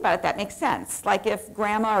when you think about it, that makes sense. Like if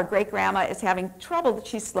grandma or great-grandma is having trouble,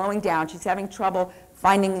 she's slowing down, she's having trouble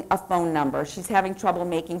finding a phone number, she's having trouble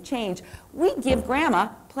making change. We give grandma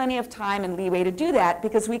plenty of time and leeway to do that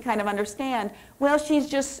because we kind of understand, well, she's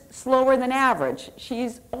just slower than average.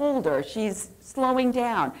 She's older, she's slowing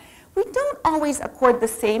down. We don't always accord the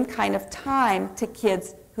same kind of time to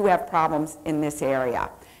kids who have problems in this area.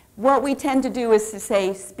 What we tend to do is to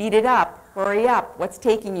say, speed it up, hurry up, what's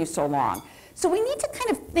taking you so long? So we need to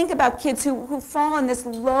kind of think about kids who fall on this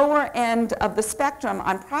lower end of the spectrum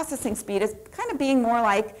on processing speed as kind of being more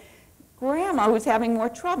like grandma who's having more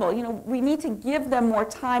trouble. You know, we need to give them more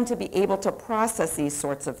time to be able to process these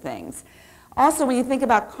sorts of things. Also, when you think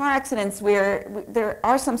about car accidents, where there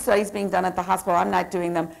are some studies being done at the hospital, I'm not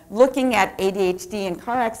doing them, looking at ADHD and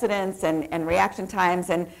car accidents and reaction times,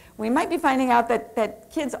 and we might be finding out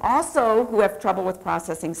that kids also who have trouble with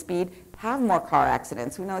processing speed have more car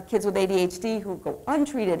accidents. We know that kids with ADHD who go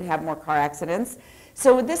untreated have more car accidents.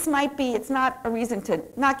 So this might be, it's not a reason to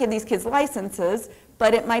not give these kids licenses,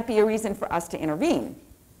 but it might be a reason for us to intervene.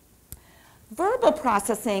 Verbal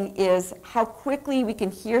processing is how quickly we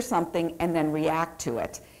can hear something and then react to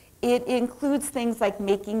it. It includes things like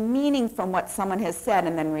making meaning from what someone has said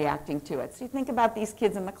and then reacting to it. So you think about these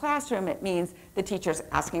kids in the classroom, it means the teacher's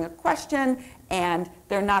asking a question and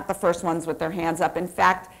they're not the first ones with their hands up. In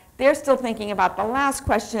fact, they're still thinking about the last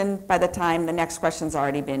question by the time the next question's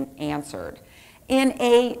already been answered. In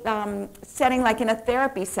a setting like in a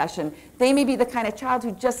therapy session, they may be the kind of child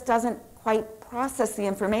who just doesn't quite process the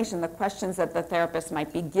information, the questions that the therapist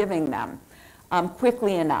might be giving them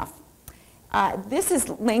quickly enough. This is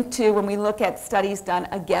linked to when we look at studies done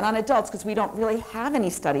again on adults, because we don't really have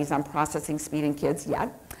any studies on processing speed in kids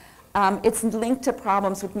yet. It's linked to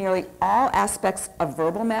problems with nearly all aspects of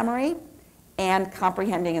verbal memory and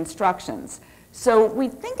comprehending instructions. So we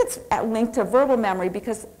think it's linked to verbal memory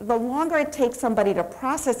because the longer it takes somebody to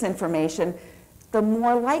process information, the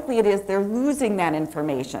more likely it is they're losing that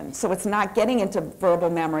information. So it's not getting into verbal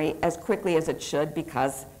memory as quickly as it should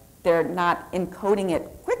because they're not encoding it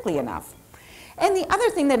quickly enough. And the other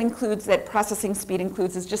thing that processing speed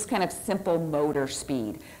includes is just kind of simple motor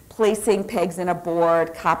speed. Placing pegs in a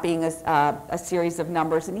board, copying a series of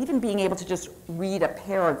numbers, and even being able to just read a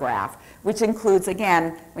paragraph, which includes,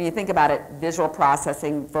 again, when you think about it, visual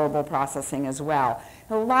processing, verbal processing as well.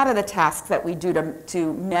 A lot of the tasks that we do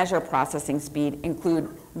to measure processing speed include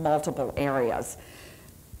multiple areas.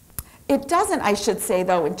 It doesn't, I should say,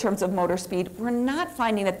 though, in terms of motor speed, we're not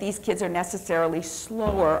finding that these kids are necessarily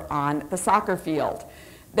slower on the soccer field.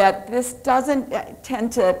 That this doesn't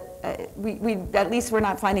tend to, at least we're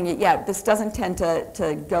not finding it yet, this doesn't tend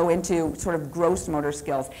to go into sort of gross motor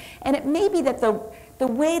skills. And it may be that the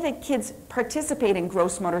way that kids participate in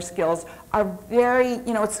gross motor skills are very,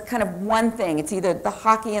 it's kind of one thing. It's either the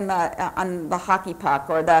hockey on the hockey puck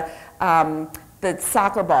or the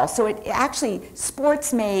soccer ball. So it actually,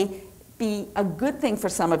 sports may be a good thing for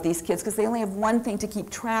some of these kids because they only have one thing to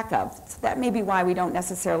keep track of. So that may be why we don't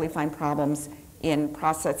necessarily find problems in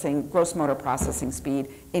processing, gross motor processing speed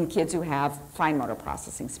in kids who have fine motor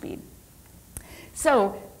processing speed.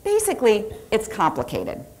 So basically, it's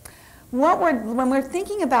complicated. When we're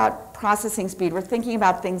thinking about processing speed, we're thinking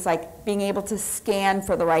about things like being able to scan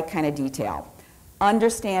for the right kind of detail,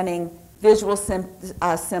 understanding visual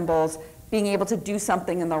symbols, being able to do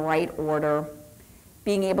something in the right order,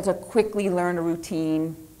 being able to quickly learn a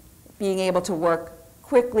routine, being able to work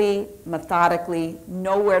quickly, methodically,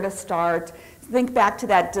 know where to start. Think back to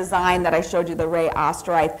that design that I showed you, the Ray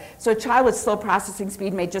Osterreich. So a child with slow processing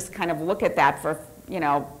speed may just kind of look at that for,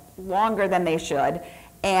 longer than they should,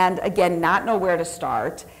 and again, not know where to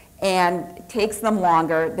start, and it takes them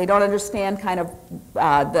longer. They don't understand kind of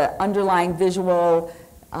the underlying visual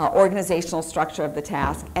organizational structure of the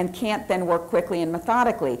task, and can't then work quickly and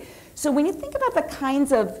methodically. So when you think about the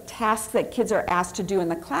kinds of tasks that kids are asked to do in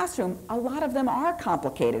the classroom, a lot of them are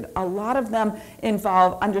complicated. A lot of them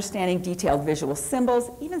involve understanding detailed visual symbols,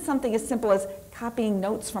 even something as simple as copying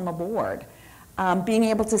notes from a board. Being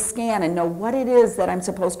able to scan and know what it is that I'm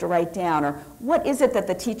supposed to write down, or what is it that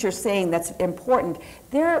the teacher's saying that's important.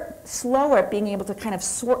 They're slower at being able to kind of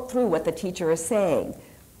sort through what the teacher is saying.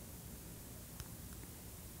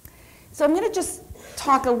 So I'm going to just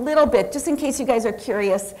talk a little bit, just in case you guys are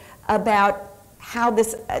curious, about how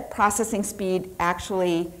this processing speed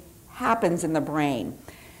actually happens in the brain.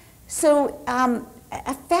 So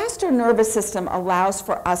a faster nervous system allows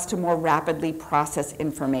for us to more rapidly process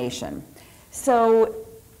information. So,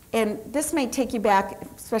 and this may take you back,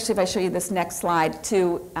 especially if I show you this next slide,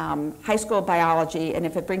 to high school biology, and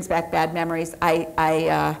if it brings back bad memories,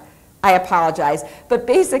 I apologize. But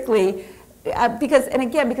basically,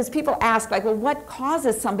 because people ask, like, well, what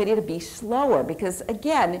causes somebody to be slower? Because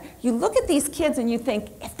again, you look at these kids and you think,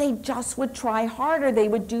 if they just would try harder, they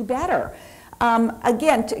would do better.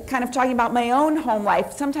 Again, kind of talking about my own home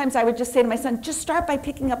life, sometimes I would just say to my son, just start by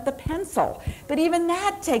picking up the pencil. But even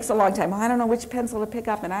that takes a long time. Well, I don't know which pencil to pick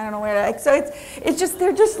up, and I don't know where to, so it's just,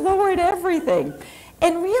 they're just slower at everything.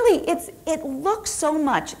 And really, it looks so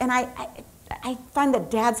much, and I find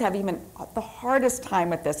that dads have even the hardest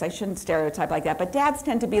time with this. I shouldn't stereotype like that, but dads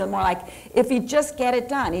tend to be more like, if he just get it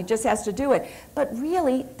done, he just has to do it. But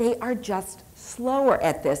really, they are just slower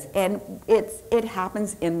at this, and it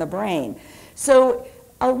happens in the brain. So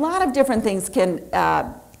a lot of different things can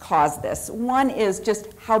cause this. One is just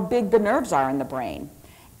how big the nerves are in the brain.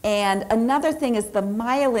 And another thing is the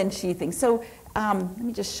myelin sheathing. So let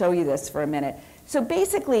me just show you this for a minute. So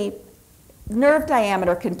basically, nerve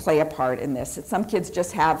diameter can play a part in this. Some kids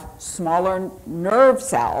just have smaller nerve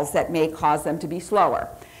cells that may cause them to be slower.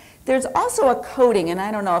 There's also a coating, and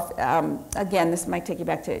I don't know if, again, this might take you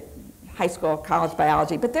back to high school, college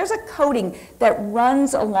biology, but there's a coating that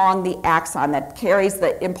runs along the axon that carries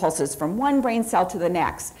the impulses from one brain cell to the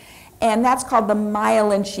next. And that's called the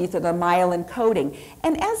myelin sheath, or the myelin coating.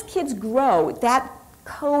 And as kids grow, that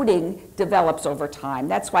coating develops over time.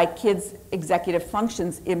 That's why kids' executive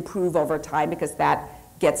functions improve over time, because that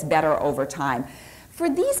gets better over time. For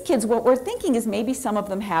these kids, what we're thinking is maybe some of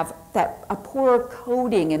them have a poorer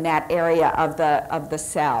coating in that area of the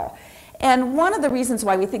cell. And one of the reasons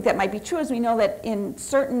why we think that might be true is we know that in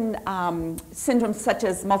certain syndromes such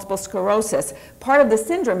as multiple sclerosis, part of the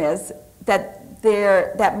syndrome is that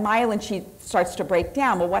that myelin sheath starts to break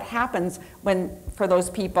down. Well, what happens when, for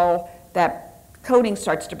those people, that coating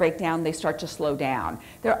starts to break down, they start to slow down.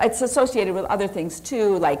 It's associated with other things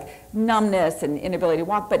too, like numbness and inability to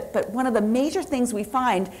walk, but one of the major things we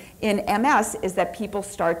find in MS is that people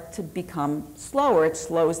start to become slower. It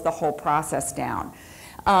slows the whole process down.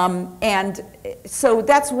 And so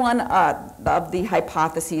that's one of the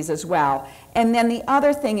hypotheses as well. And then the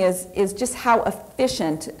other thing is just how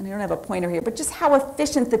efficient, and I don't have a pointer here, but just how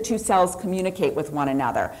efficient the two cells communicate with one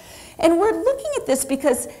another. And we're looking at this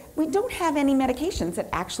because we don't have any medications that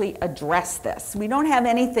actually address this. We don't have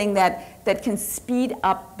anything that can speed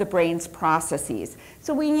up the brain's processes.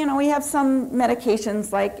 So we have some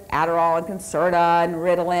medications like Adderall and Concerta and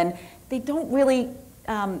Ritalin. They don't really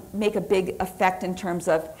make a big effect in terms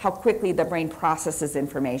of how quickly the brain processes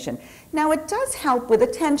information. Now, it does help with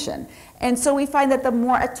attention. And so we find that the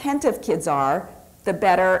more attentive kids are, the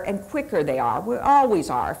better and quicker they are. We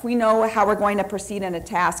always are. If we know how we're going to proceed in a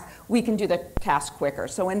task, we can do the task quicker.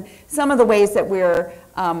 So in some of the ways that we're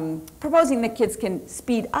proposing that kids can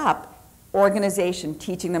speed up organization,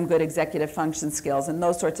 teaching them good executive function skills, and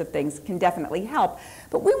those sorts of things can definitely help.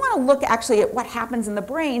 But we want to look actually at what happens in the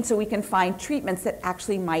brain so we can find treatments that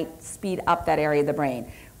actually might speed up that area of the brain.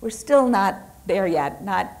 We're still not there yet,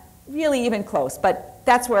 not really even close, but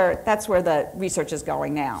that's where the research is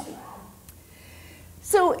going now.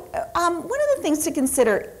 So one of the things to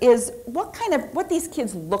consider is what these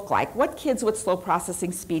kids look like, what kids with slow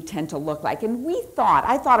processing speed tend to look like. And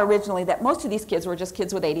I thought originally that most of these kids were just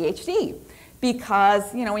kids with ADHD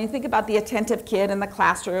because, you know, when you think about the attentive kid in the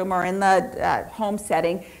classroom or in the home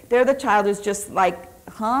setting, they're the child who's just like,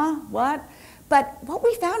 huh, what? But what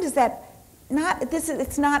we found is that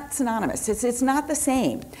it's not synonymous, it's not the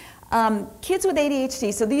same. Kids with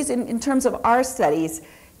ADHD, so these in terms of our studies,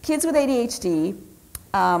 kids with ADHD,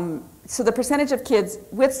 so the percentage of kids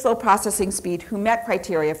with slow processing speed who met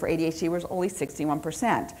criteria for ADHD was only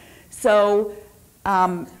 61%. So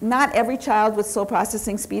not every child with slow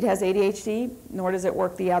processing speed has ADHD, nor does it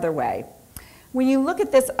work the other way. When you look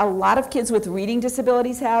at this, a lot of kids with reading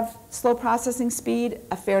disabilities have slow processing speed,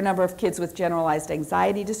 a fair number of kids with generalized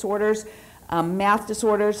anxiety disorders, math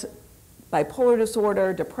disorders, bipolar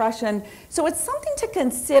disorder, depression. So it's something to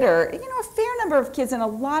consider. You know, a fair number of kids in a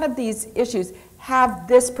lot of these issues have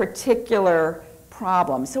this particular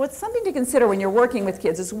problem. So it's something to consider when you're working with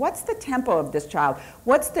kids is what's the tempo of this child?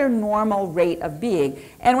 What's their normal rate of being?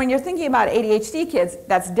 And when you're thinking about ADHD kids,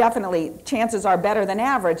 that's definitely, chances are better than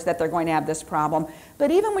average that they're going to have this problem. But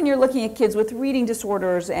even when you're looking at kids with reading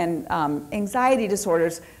disorders and anxiety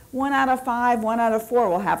disorders, 1 out of 5, 1 out of 4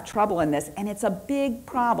 will have trouble in this, and it's a big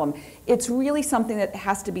problem. It's really something that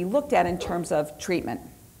has to be looked at in terms of treatment.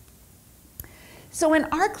 So in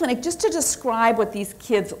our clinic, just to describe what these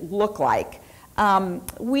kids look like,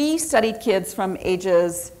 we studied kids from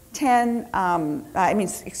ages 2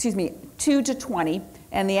 to 20,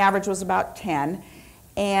 and the average was about 10.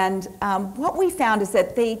 And what we found is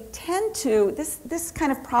that they tend to, this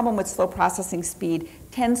kind of problem with slow processing speed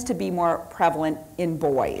tends to be more prevalent in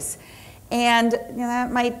boys. And you know,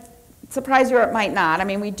 that might surprise you or it might not. I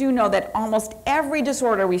mean, we do know that almost every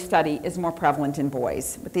disorder we study is more prevalent in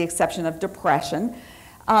boys, with the exception of depression.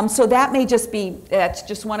 So that may just be, that's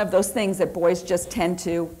just one of those things that boys just tend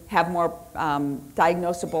to have more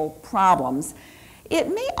diagnosable problems.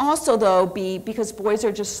 It may also, though, be because boys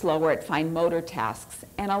are just slower at fine motor tasks.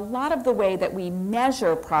 And a lot of the way that we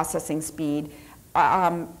measure processing speed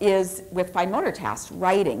is with fine motor tasks,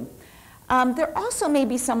 writing. There also may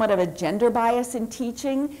be somewhat of a gender bias in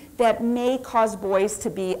teaching that may cause boys to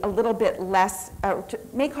be a little bit less,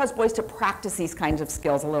 may cause boys to practice these kinds of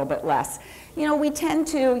skills a little bit less. You know, we tend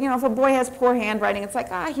to, you know, if a boy has poor handwriting, it's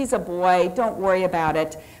like, he's a boy, don't worry about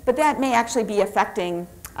it. But that may actually be affecting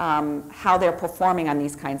how they're performing on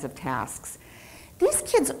these kinds of tasks. These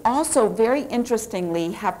kids also, very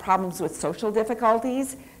interestingly, have problems with social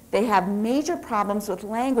difficulties. They have major problems with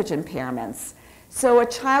language impairments. So a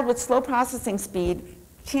child with slow processing speed,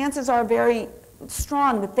 chances are very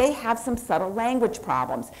strong that they have some subtle language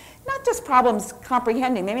problems. Not just problems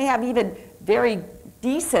comprehending, they may have even very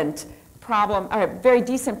decent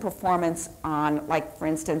performance on, like, for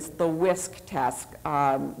instance, the WISC test,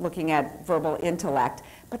 looking at verbal intellect.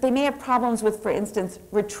 But they may have problems with, for instance,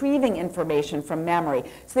 retrieving information from memory.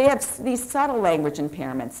 So they have these subtle language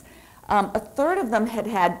impairments. A third of them had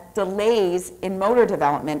had delays in motor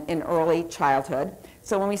development in early childhood.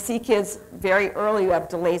 So when we see kids very early who have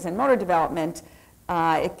delays in motor development,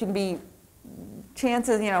 it can be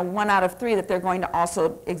chances, 1 out of 3 that they're going to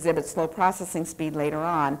also exhibit slow processing speed later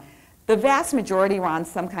on. The vast majority were on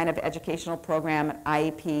some kind of educational program,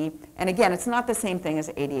 IEP, and again, it's not the same thing as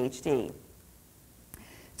ADHD.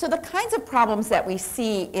 So the kinds of problems that we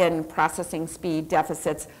see in processing speed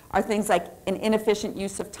deficits are things like an inefficient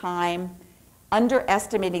use of time,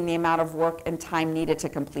 underestimating the amount of work and time needed to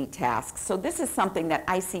complete tasks. So this is something that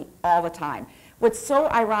I see all the time. What's so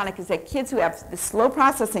ironic is that kids who have the slow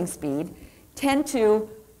processing speed tend to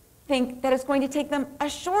think that it's going to take them a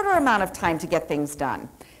shorter amount of time to get things done.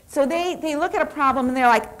 So they look at a problem and they're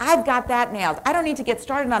like, I've got that nailed. I don't need to get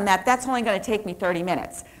started on that. That's only going to take me 30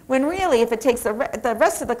 minutes. When really, if it takes the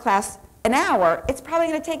rest of the class an hour, it's probably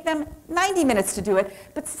going to take them 90 minutes to do it.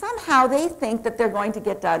 But somehow they think that they're going to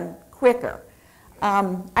get done quicker.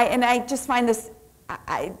 I just find this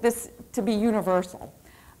to be universal.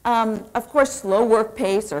 Of course, slow work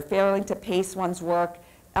pace or failing to pace one's work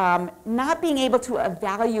not being able to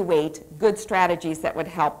evaluate good strategies that would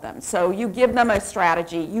help them. So you give them a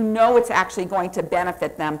strategy, you know it's actually going to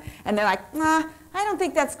benefit them, and they're like, nah, I don't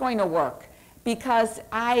think that's going to work, because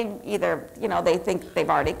either, they think they've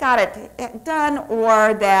already got it done,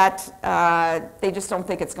 or that they just don't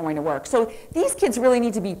think it's going to work. So these kids really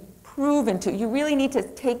need to be proven to. You really need to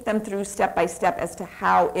take them through step by step as to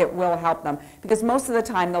how it will help them, because most of the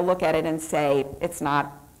time they'll look at it and say it's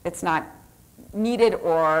not needed,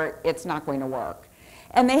 or it's not going to work.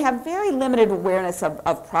 And they have very limited awareness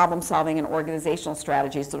of problem solving and organizational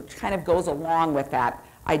strategies, which kind of goes along with that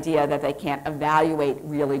idea that they can't evaluate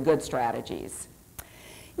really good strategies.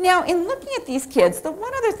 Now, in looking at these kids, the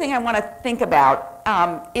one other thing I want to think about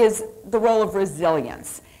is the role of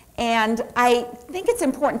resilience. And I think it's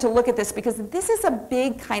important to look at this, because this is a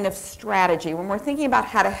big kind of strategy when we're thinking about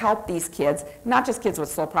how to help these kids, not just kids with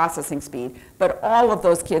slow processing speed, but all of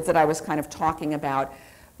those kids that I was kind of talking about.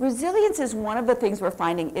 Resilience is one of the things we're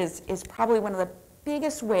finding is probably one of the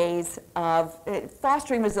biggest ways of,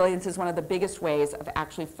 fostering resilience is one of the biggest ways of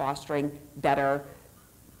actually fostering better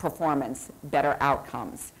performance, better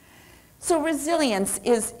outcomes. So resilience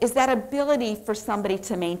is that ability for somebody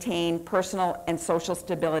to maintain personal and social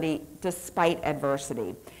stability despite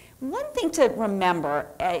adversity. One thing to remember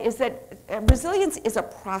is that resilience is a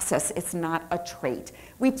process, it's not a trait.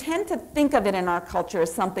 We tend to think of it in our culture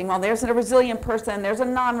as something, well, there's a resilient person, there's a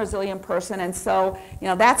non-resilient person, and so,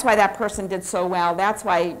 that's why that person did so well, that's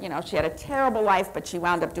why, she had a terrible life, but she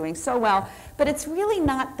wound up doing so well. But it's really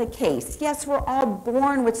not the case. Yes, we're all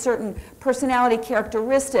born with certain personality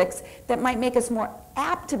characteristics that might make us more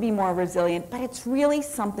apt to be more resilient, but it's really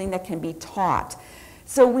something that can be taught.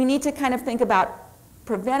 So we need to kind of think about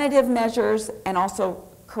preventative measures and also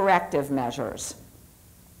corrective measures.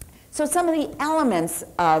 So some of the elements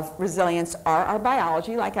of resilience are our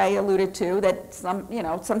biology, like I alluded to, that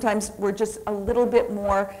sometimes we're just a little bit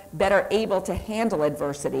more better able to handle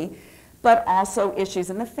adversity, but also issues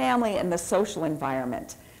in the family and the social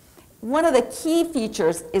environment. One of the key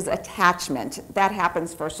features is attachment. That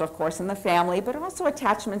happens first, of course, in the family, but also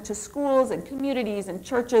attachment to schools and communities and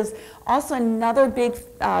churches. Also another big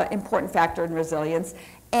important factor in resilience,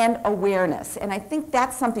 and awareness. And I think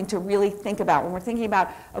that's something to really think about when we're thinking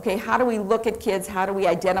about, okay, how do we look at kids? How do we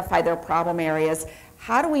identify their problem areas?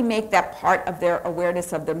 How do we make that part of their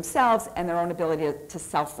awareness of themselves and their own ability to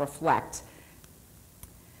self-reflect?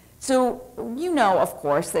 So of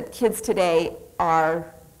course, that kids today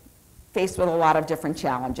are faced with a lot of different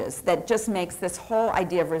challenges that just makes this whole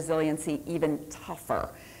idea of resiliency even tougher.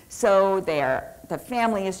 So the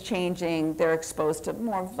family is changing, they're exposed to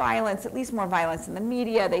more violence, at least more violence in the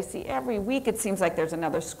media. They see every week, it seems like there's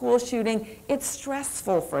another school shooting. It's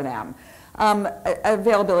stressful for them.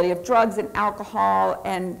 Availability of drugs and alcohol,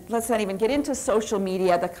 and let's not even get into social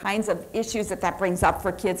media, the kinds of issues that brings up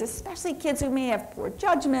for kids, especially kids who may have poor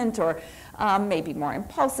judgment or maybe more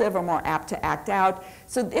impulsive or more apt to act out.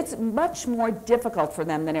 So it's much more difficult for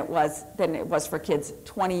them than it was for kids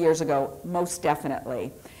 20 years ago, most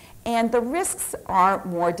definitely. And the risks are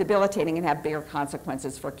more debilitating and have bigger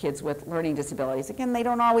consequences for kids with learning disabilities. Again, they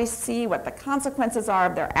don't always see what the consequences are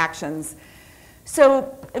of their actions.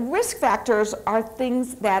 So risk factors are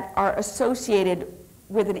things that are associated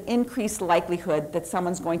with an increased likelihood that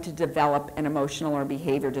someone's going to develop an emotional or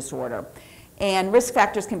behavior disorder. And risk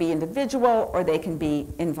factors can be individual or they can be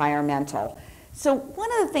environmental. So one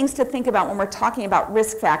of the things to think about when we're talking about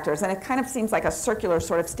risk factors, and it kind of seems like a circular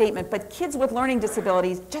sort of statement, but kids with learning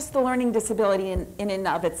disabilities, just the learning disability in and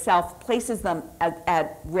of itself places them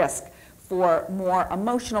at risk for more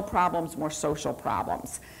emotional problems, more social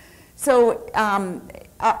problems. So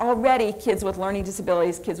already kids with learning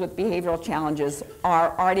disabilities, kids with behavioral challenges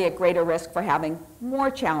are already at greater risk for having more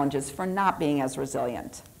challenges, for not being as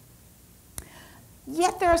resilient.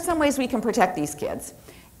 Yet there are some ways we can protect these kids.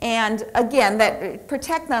 And again, that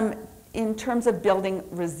protect them in terms of building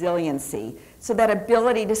resiliency, so that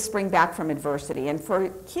ability to spring back from adversity. And for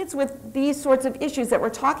kids with these sorts of issues that we're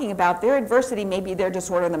talking about, their adversity may be their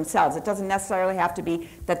disorder themselves. It doesn't necessarily have to be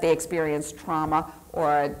that they experience trauma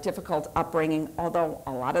or a difficult upbringing, although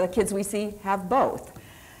a lot of the kids we see have both.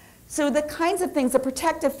 So the kinds of things, the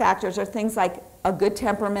protective factors are things like a good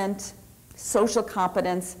temperament, social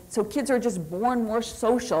competence. So kids who are just born more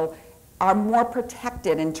social are more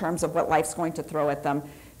protected in terms of what life's going to throw at them.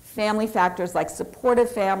 Family factors like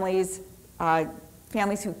supportive families,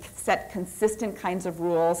 families who set consistent kinds of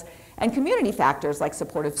rules, and community factors like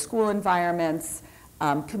supportive school environments,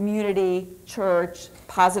 community, church,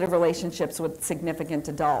 positive relationships with significant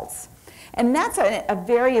adults. And that's a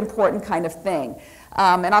very important kind of thing.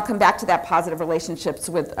 And I'll come back to that positive relationships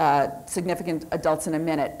with significant adults in a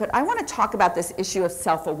minute. But I want to talk about this issue of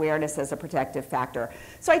self-awareness as a protective factor.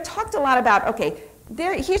 So I talked a lot about, okay,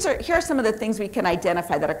 here are some of the things we can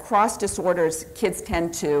identify that across disorders kids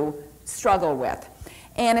tend to struggle with.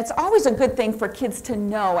 And it's always a good thing for kids to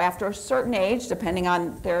know after a certain age, depending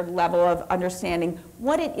on their level of understanding,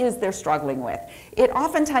 what it is they're struggling with. It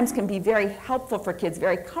oftentimes can be very helpful for kids,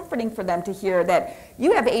 very comforting for them to hear that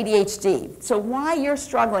you have ADHD. So why you're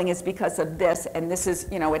struggling is because of this, and this is,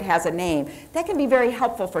 it has a name. That can be very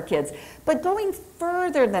helpful for kids. But going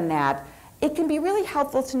further than that, it can be really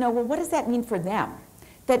helpful to know, well, what does that mean for them?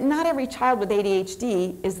 That not every child with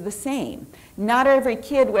ADHD is the same. Not every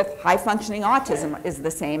kid with high-functioning autism is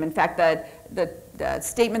the same. In fact, the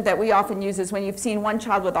statement that we often use is when you've seen one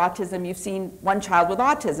child with autism, you've seen one child with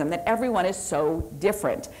autism, that everyone is so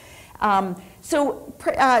different.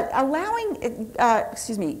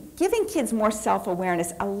 Giving kids more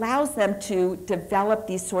self-awareness allows them to develop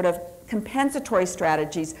these sort of compensatory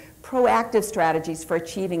strategies, proactive strategies for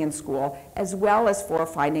achieving in school, as well as for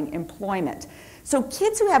finding employment. So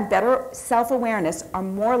kids who have better self-awareness are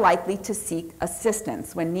more likely to seek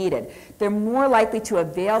assistance when needed. They're more likely to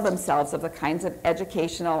avail themselves of the kinds of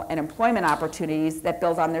educational and employment opportunities that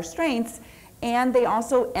build on their strengths, and they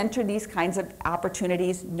also enter these kinds of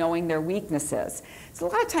opportunities knowing their weaknesses. So a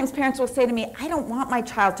lot of times parents will say to me, I don't want my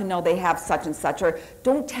child to know they have such and such, or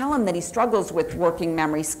don't tell him that he struggles with working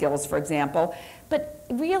memory skills, for example. But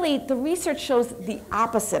really, the research shows the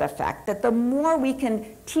opposite effect, that the more we can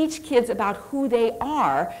teach kids about who they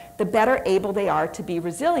are, the better able they are to be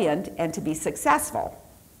resilient and to be successful.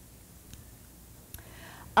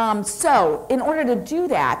 So in order to do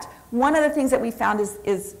that, one of the things that we found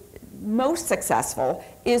is most successful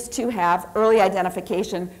is to have early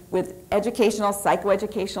identification with educational,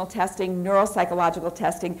 psychoeducational testing, neuropsychological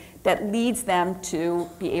testing that leads them to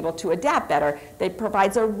be able to adapt better. That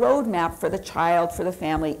provides a roadmap for the child, for the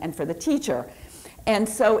family, and for the teacher. And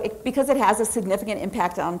so, because it has a significant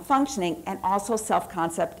impact on functioning and also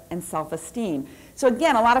self-concept and self-esteem. So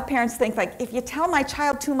again, a lot of parents think, like, if you tell my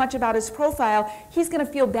child too much about his profile, he's going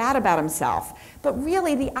to feel bad about himself. But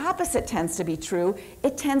really, the opposite tends to be true.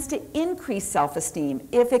 It tends to increase self-esteem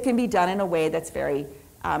if it can be done in a way that's very,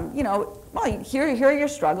 well, here are your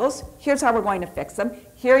struggles. Here's how we're going to fix them.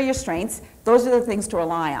 Here are your strengths. Those are the things to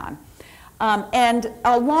rely on. And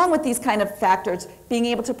along with these kind of factors, being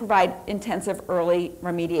able to provide intensive early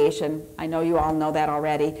remediation, I know you all know that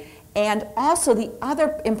already, and also the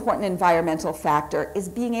other important environmental factor is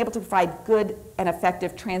being able to provide good and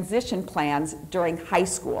effective transition plans during high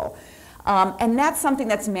school. And that's something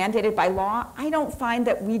that's mandated by law. I don't find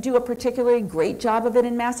that we do a particularly great job of it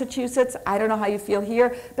in Massachusetts. I don't know how you feel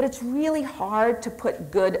here, but it's really hard to put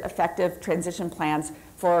good, effective transition plans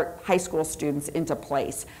for high school students into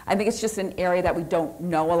place. I think it's just an area that we don't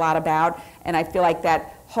know a lot about, and I feel like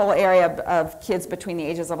that whole area of kids between the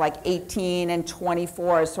ages of like 18 and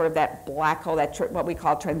 24 is sort of that black hole, that what we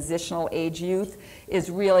call transitional age youth,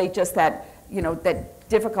 is really just that, that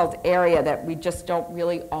difficult area that we just don't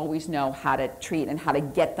really always know how to treat and how to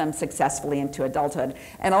get them successfully into adulthood.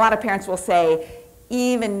 And a lot of parents will say,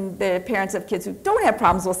 even the parents of kids who don't have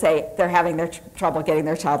problems will say they're having their trouble getting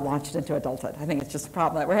their child launched into adulthood. I think it's just a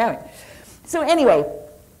problem that we're having. So anyway,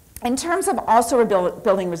 in terms of also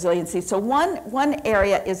building resiliency, so one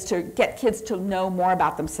area is to get kids to know more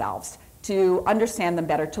about themselves, to understand them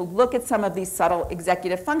better, to look at some of these subtle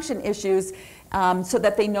executive function issues so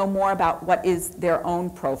that they know more about what is their own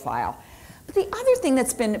profile. But the other thing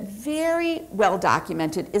that's been very well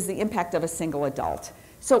documented is the impact of a single adult.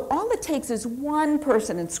 So all it takes is one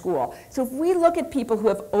person in school. So if we look at people who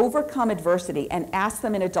have overcome adversity and ask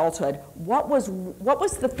them in adulthood, what was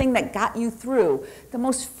the thing that got you through? The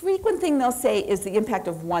most frequent thing they'll say is the impact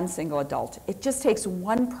of one single adult. It just takes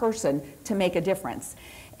one person to make a difference.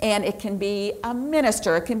 And it can be a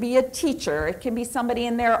minister, it can be a teacher, it can be somebody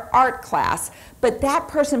in their art class, but that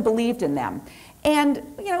person believed in them. And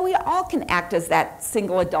we all can act as that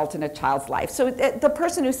single adult in a child's life. So the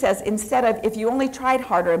person who says, instead of, if you only tried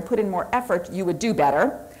harder and put in more effort, you would do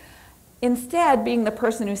better, instead being the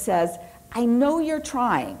person who says, I know you're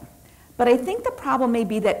trying, but I think the problem may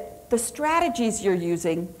be that the strategies you're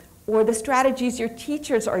using or the strategies your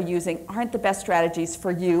teachers are using aren't the best strategies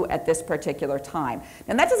for you at this particular time.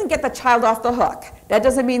 And that doesn't get the child off the hook. That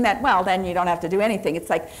doesn't mean that, well, then you don't have to do anything. It's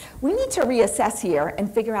like, we need to reassess here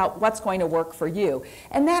and figure out what's going to work for you.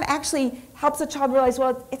 And that actually helps the child realize,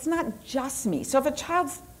 well, it's not just me. So if a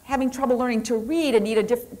child having trouble learning to read and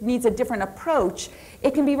needs a different approach,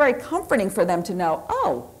 it can be very comforting for them to know,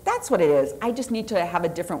 oh, that's what it is. I just need to have a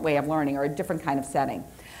different way of learning or a different kind of setting.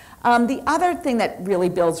 The other thing that really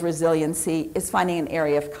builds resiliency is finding an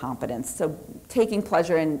area of competence. So taking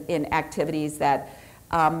pleasure in activities that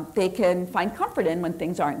they can find comfort in when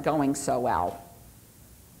things aren't going so well.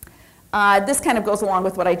 This kind of goes along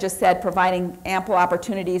with what I just said, providing ample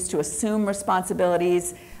opportunities to assume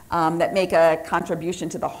responsibilities that make a contribution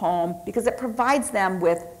to the home, because it provides them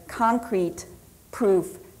with concrete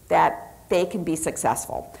proof that they can be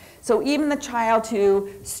successful. So even the child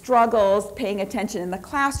who struggles paying attention in the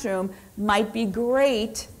classroom might be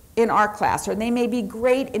great in art class, or they may be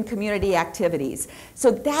great in community activities.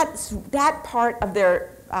 So that part of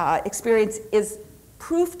their experience is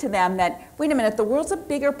proof to them that, wait a minute, the world's a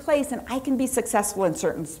bigger place and I can be successful in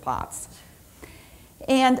certain spots.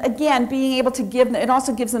 And again, being able to give them, it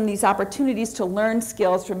also gives them these opportunities to learn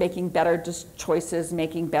skills for making better choices,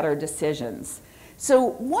 making better decisions. So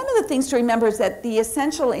one of the things to remember is that the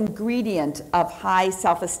essential ingredient of high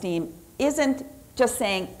self-esteem isn't just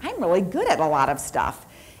saying, I'm really good at a lot of stuff.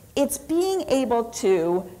 It's being able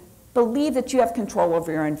to believe that you have control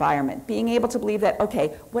over your environment, being able to believe that, okay,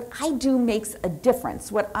 what I do makes a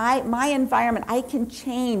difference. My environment, I can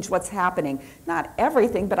change what's happening. Not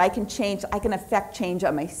everything, but I can change. I can affect change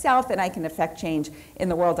on myself, and I can affect change in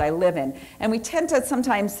the world I live in. And we tend to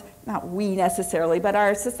sometimes, not we necessarily, but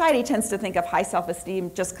our society tends to think of high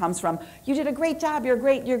self-esteem just comes from, you did a great job, you're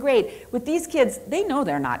great, you're great. With these kids, they know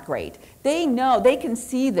they're not great. They know, they can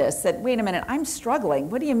see this, that, wait a minute, I'm struggling.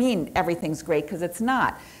 What do you mean everything's great? Because it's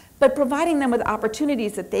not. But providing them with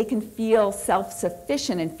opportunities that they can feel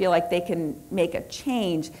self-sufficient and feel like they can make a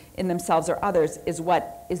change in themselves or others is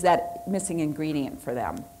what is that missing ingredient for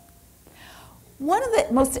them. One of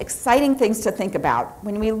the most exciting things to think about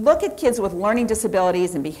when we look at kids with learning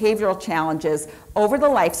disabilities and behavioral challenges over the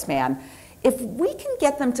lifespan, if we can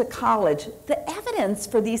get them to college, the evidence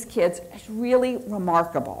for these kids is really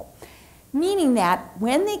remarkable. Meaning that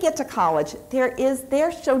when they get to college,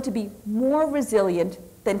 they're shown to be more resilient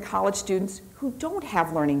than college students who don't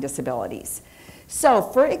have learning disabilities. So,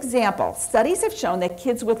 for example, studies have shown that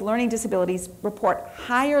kids with learning disabilities report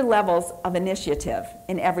higher levels of initiative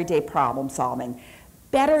in everyday problem solving,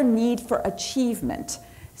 better need for achievement.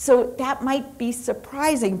 So that might be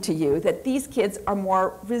surprising to you that these kids are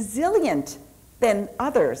more resilient than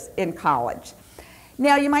others in college.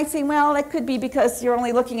 Now, you might say, well, that could be because you're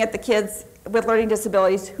only looking at the kids with learning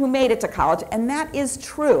disabilities who made it to college, and that is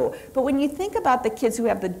true. But when you think about the kids who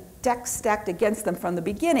have the deck stacked against them from the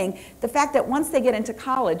beginning, the fact that once they get into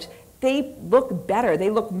college, they look better, they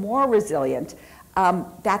look more resilient,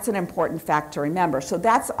 that's an important fact to remember. So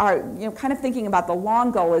that's our, kind of thinking about the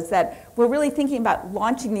long goal is that we're really thinking about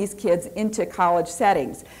launching these kids into college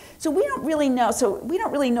settings. So we don't really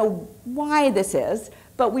know why this is,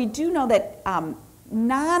 but we do know that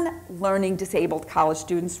non-learning disabled college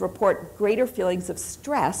students report greater feelings of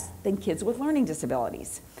stress than kids with learning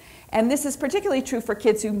disabilities. And this is particularly true for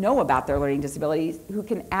kids who know about their learning disabilities, who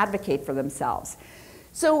can advocate for themselves.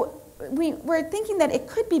 So we're thinking that it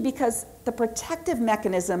could be because the protective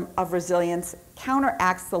mechanism of resilience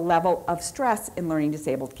counteracts the level of stress in learning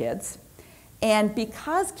disabled kids. And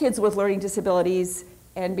because kids with learning disabilities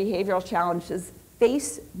and behavioral challenges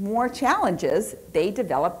face more challenges, they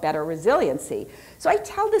develop better resiliency. So I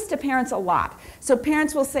tell this to parents a lot. So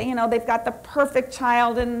parents will say, they've got the perfect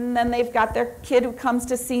child, and then they've got their kid who comes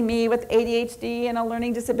to see me with ADHD and a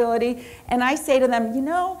learning disability. And I say to them,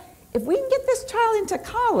 if we can get this child into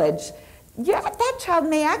college, that child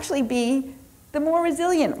may actually be the more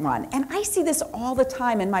resilient one. And I see this all the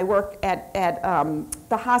time in my work at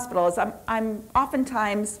the hospitals. I'm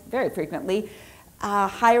oftentimes, very frequently,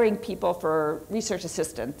 hiring people for research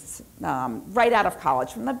assistants right out of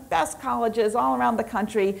college, from the best colleges all around the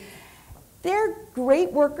country. They're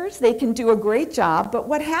great workers, they can do a great job, but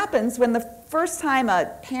what happens when the first time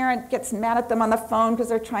a parent gets mad at them on the phone because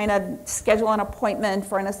they're trying to schedule an appointment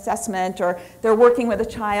for an assessment or they're working with a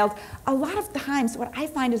child, a lot of times what I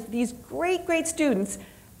find is these great, great students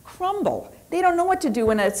crumble. They don't know what to do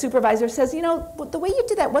when a supervisor says, the way you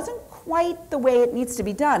did that wasn't quite the way it needs to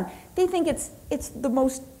be done. They think it's the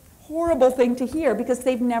most horrible thing to hear because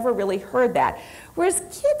they've never really heard that. Whereas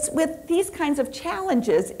kids with these kinds of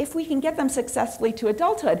challenges, if we can get them successfully to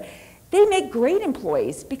adulthood, they make great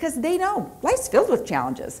employees because they know life's filled with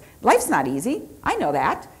challenges. Life's not easy, I know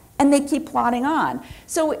that, and they keep plodding on.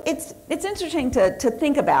 So it's interesting to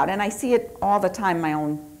think about, and I see it all the time in my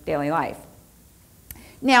own daily life.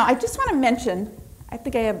 Now, I just want to mention, I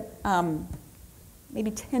think I have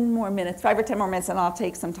maybe 10 more minutes, 5 or 10 more minutes, and I'll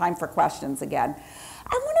take some time for questions again.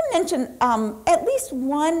 I want to mention at least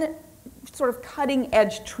one sort of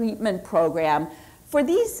cutting-edge treatment program for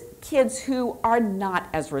these kids who are not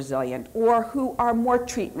as resilient or who are more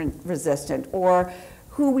treatment resistant or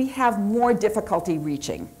who we have more difficulty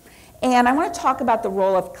reaching. And I want to talk about the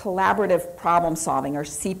role of collaborative problem solving, or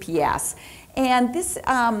CPS. And this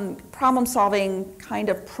problem-solving kind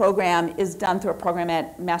of program is done through a program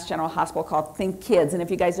at Mass General Hospital called Think Kids. And if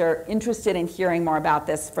you guys are interested in hearing more about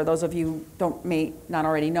this, for those of you who may not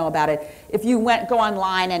already know about it, if you go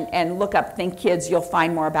online and look up Think Kids, you'll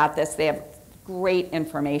find more about this. They have great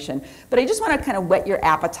information. But I just want to kind of whet your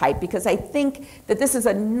appetite, because I think that this is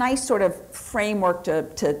a nice sort of framework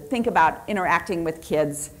to think about interacting with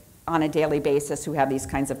kids on a daily basis who have these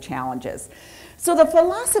kinds of challenges. So the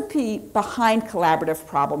philosophy behind collaborative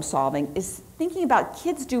problem solving is thinking about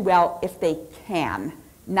kids do well if they can,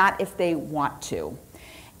 not if they want to.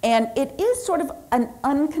 And it is sort of an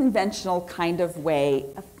unconventional kind of way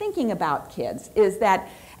of thinking about kids, is that,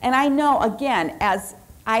 and I know, again, as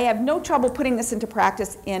I have no trouble putting this into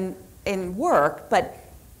practice in work, but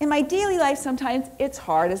in my daily life sometimes it's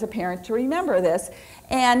hard as a parent to remember this.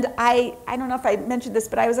 And I don't know if I mentioned this,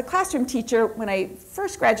 but I was a classroom teacher when I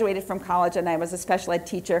first graduated from college, and I was a special ed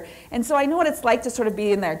teacher. And so I know what it's like to sort of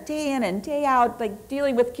be in there day in and day out, like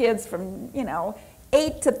dealing with kids from,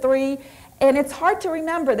 8 to 3. And it's hard to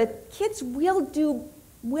remember that kids will do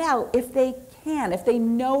well if they can, if they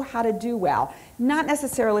know how to do well, not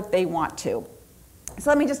necessarily if they want to. So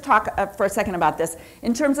let me just talk for a second about this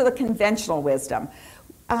in terms of the conventional wisdom.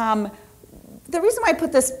 The reason why I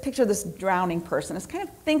put this picture of this drowning person is kind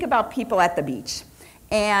of think about people at the beach.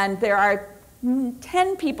 And there are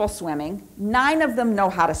 10 people swimming. 9 of them know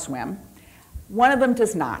how to swim. 1 of them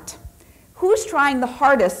does not. Who's trying the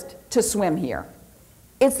hardest to swim here?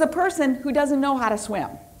 It's the person who doesn't know how to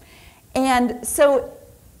swim. And so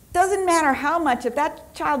it doesn't matter how much, if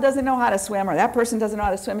that child doesn't know how to swim or that person doesn't know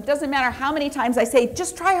how to swim, it doesn't matter how many times I say,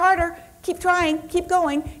 just try harder, keep trying, keep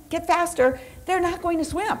going, get faster, they're not going to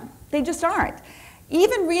swim. They just aren't.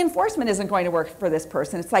 Even reinforcement isn't going to work for this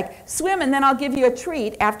person. It's like, swim and then I'll give you a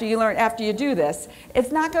treat after you do this.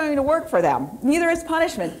 It's not going to work for them. Neither is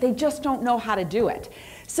punishment. They just don't know how to do it.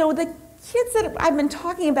 So the kids that I've been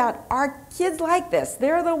talking about are kids like this.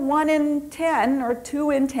 They're the 1 in 10 or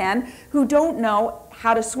 2 in 10 who don't know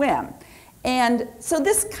how to swim. And so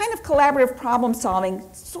this kind of collaborative problem solving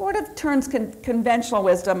sort of turns conventional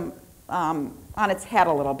wisdom on its head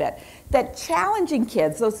a little bit. That challenging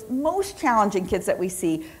kids, those most challenging kids that we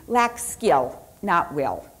see, lack skill, not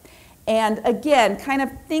will. And again, kind of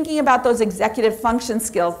thinking about those executive function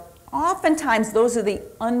skills, oftentimes those are the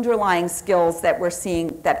underlying skills that we're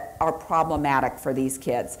seeing that are problematic for these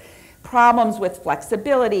kids. Problems with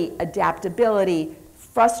flexibility, adaptability,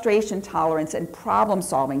 frustration tolerance, and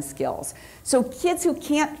problem-solving skills. So kids who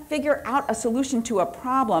can't figure out a solution to a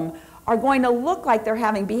problem are going to look like they're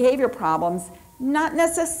having behavior problems, not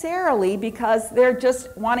necessarily because they're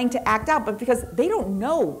just wanting to act out, but because they don't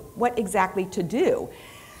know what exactly to do.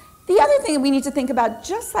 The other thing that we need to think about,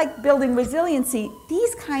 just like building resiliency,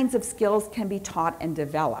 these kinds of skills can be taught and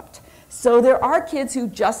developed. So there are kids who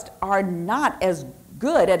just are not as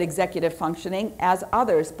good at executive functioning as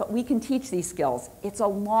others, but we can teach these skills. It's a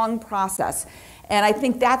long process. And I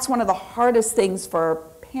think that's one of the hardest things for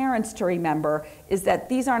parents to remember, is that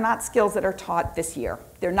these are not skills that are taught this year.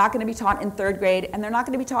 They're not going to be taught in 3rd grade, and they're not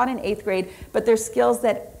going to be taught in 8th grade, but they're skills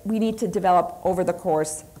that we need to develop over the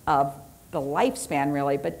course of the lifespan,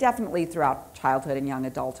 really, but definitely throughout childhood and young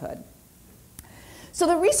adulthood. So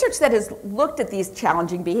the research that has looked at these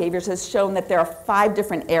challenging behaviors has shown that there are 5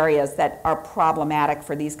 different areas that are problematic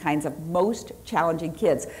for these kinds of most challenging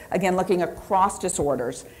kids. Again, looking across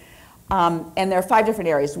disorders. And there are 5 different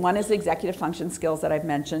areas. One is the executive function skills that I've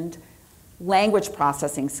mentioned. Language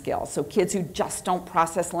processing skills. So kids who just don't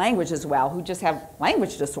process language as well, who just have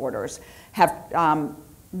language disorders, have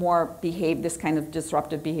this kind of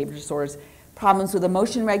disruptive behavior disorders. Problems with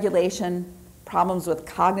emotion regulation, problems with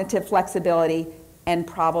cognitive flexibility, and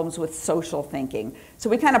problems with social thinking. So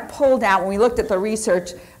we kind of pulled out, when we looked at the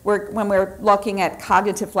research, when we're looking at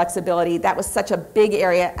cognitive flexibility, that was such a big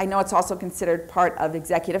area. I know it's also considered part of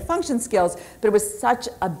executive function skills, but it was such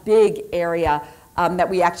a big area that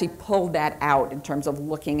we actually pulled that out in terms of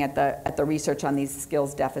looking at the research on these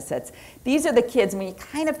skills deficits. These are the kids, when you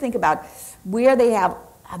kind of think about where they have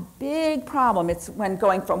a big problem, it's when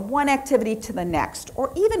going from one activity to the next,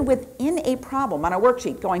 or even within a problem on a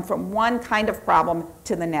worksheet, going from one kind of problem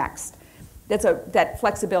to the next. That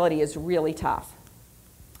flexibility is really tough.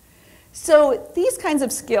 So these kinds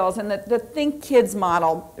of skills, and the Think Kids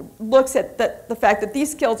model looks at the fact that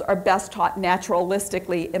these skills are best taught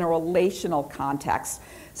naturalistically in a relational context.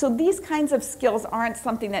 So these kinds of skills aren't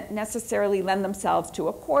something that necessarily lend themselves to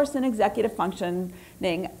a course in executive functioning.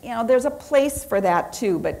 You know, there's a place for that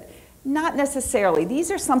too, but not necessarily. These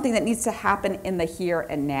are something that needs to happen in the here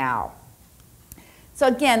and now. So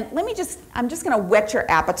again, I'm just going to whet your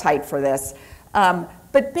appetite for this.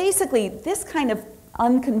 But basically, this kind of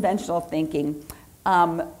unconventional thinking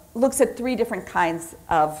looks at three different kinds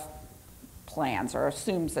of plans, or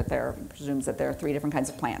presumes that there are three different kinds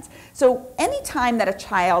of plans. So anytime that a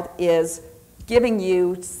child is giving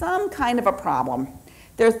you some kind of a problem,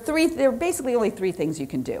 there are basically only three things you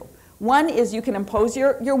can do. One is you can impose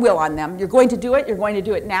your will on them. You're going to do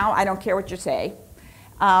it now, I don't care what you say.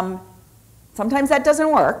 Sometimes that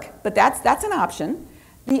doesn't work, but that's an option.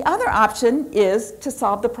 The other option is to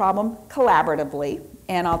solve the problem collaboratively,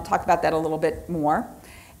 and I'll talk about that a little bit more.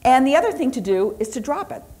 And the other thing to do is to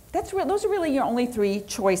drop it. Those are really your only three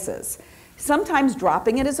choices. Sometimes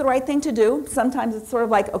dropping it is the right thing to do. Sometimes it's sort of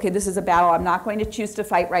like, okay, this is a battle I'm not going to choose to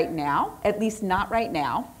fight right now, at least not right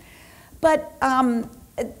now. But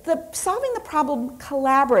solving the problem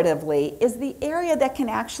collaboratively is the area that can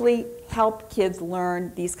actually help kids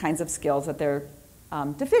learn these kinds of skills that they're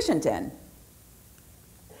deficient in.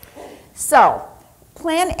 So,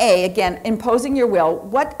 plan A, again, imposing your will.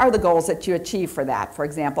 What are the goals that you achieve for that, for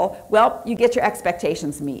example? Well, you get your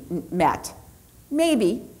expectations met.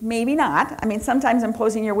 Maybe, maybe not. I mean, sometimes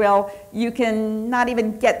imposing your will, you can not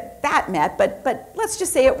even get that met, but let's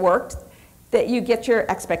just say it worked, that you get your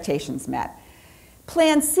expectations met.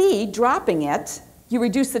 Plan C, dropping it, you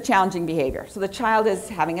reduce the challenging behavior. So the child is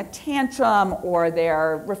having a tantrum or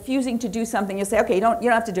they're refusing to do something. You say, okay, you don't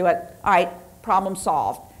have to do it. All right, problem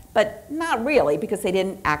solved. But not really, because they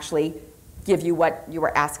didn't actually give you what you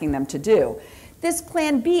were asking them to do. This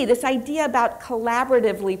plan B, this idea about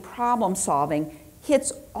collaboratively problem solving,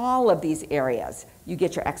 hits all of these areas. You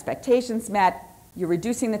get your expectations met, you're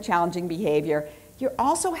reducing the challenging behavior, you're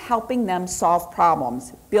also helping them solve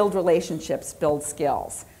problems, build relationships, build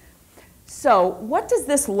skills. So what does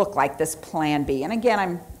this look like, this plan B? And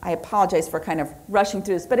again, I apologize for kind of rushing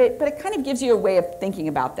through this, but it kind of gives you a way of thinking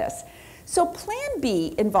about this. So plan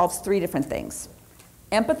B involves three different things: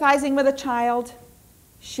 empathizing with a child,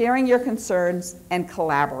 sharing your concerns, and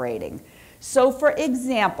collaborating. So for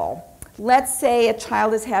example, let's say a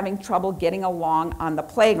child is having trouble getting along on the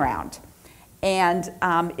playground and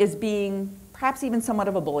is being perhaps even somewhat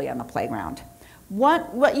of a bully on the playground.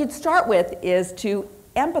 What you'd start with is to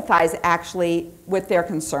empathize actually with their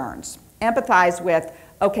concerns. Empathize with,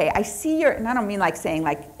 okay, I see your, and I don't mean like saying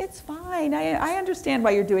like, it's fine, I understand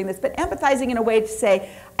why you're doing this, but empathizing in a way to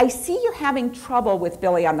say, I see you're having trouble with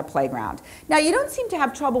Billy on the playground. Now, you don't seem to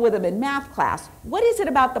have trouble with him in math class. What is it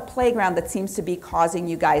about the playground that seems to be causing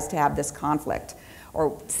you guys to have this conflict,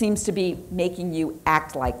 or seems to be making you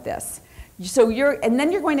act like this? So and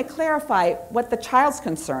then you're going to clarify what the child's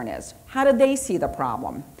concern is. How do they see the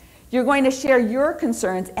problem? You're going to share your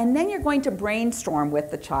concerns, and then you're going to brainstorm with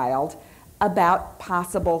the child about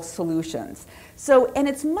possible solutions. So, and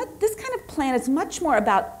this kind of plan is much more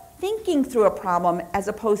about thinking through a problem as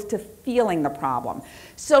opposed to feeling the problem.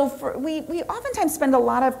 So we oftentimes spend a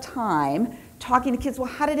lot of time talking to kids, well,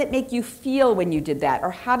 how did it make you feel when you did that?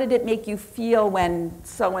 Or how did it make you feel when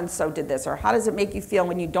so-and-so did this? Or how does it make you feel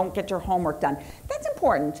when you don't get your homework done? That's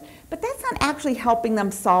important, but that's not actually helping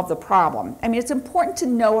them solve the problem. I mean, it's important to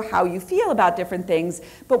know how you feel about different things,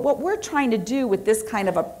 but what we're trying to do with this kind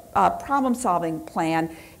of a problem-solving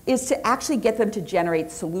plan is to actually get them to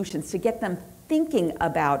generate solutions, to get them thinking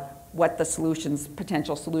about what the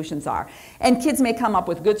potential solutions are. And kids may come up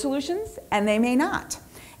with good solutions, and they may not.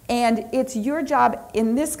 And it's your job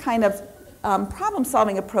in this kind of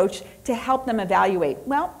problem-solving approach to help them evaluate,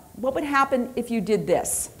 well, what would happen if you did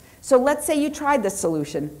this? So let's say you tried this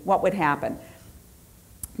solution, what would happen?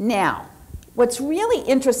 Now, what's really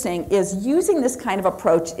interesting is using this kind of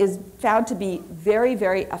approach is found to be very,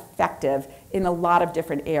 very effective in a lot of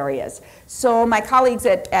different areas. So my colleagues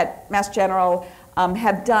at Mass General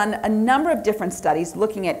have done a number of different studies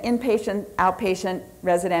looking at inpatient, outpatient,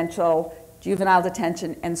 residential, juvenile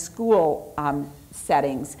detention, and school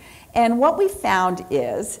settings. And what we found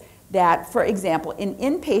is that, for example, in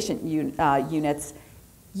inpatient units,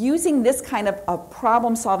 using this kind of a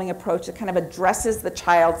problem-solving approach that kind of addresses the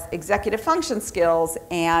child's executive function skills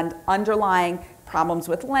and underlying problems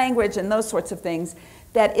with language and those sorts of things,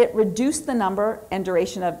 that it reduced the number and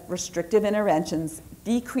duration of restrictive interventions,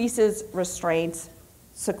 decreases restraints,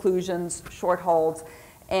 seclusions, short holds,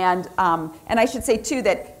 and I should say too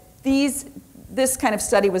that this kind of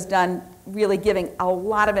study was done really giving a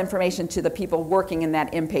lot of information to the people working in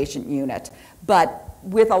that inpatient unit. But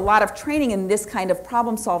with a lot of training in this kind of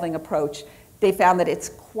problem-solving approach, they found that it's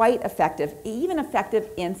quite effective, even effective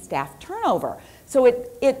in staff turnover. So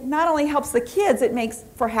it not only helps the kids, it makes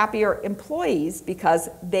for happier employees because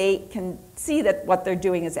they can see that what they're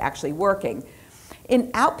doing is actually working.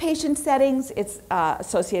 In outpatient settings, it's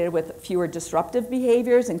associated with fewer disruptive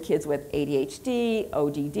behaviors in kids with ADHD,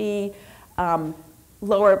 ODD,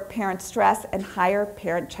 lower parent stress, and higher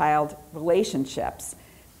parent-child relationships.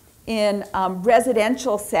 In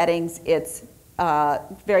residential settings, it's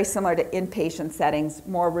very similar to inpatient settings,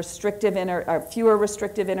 fewer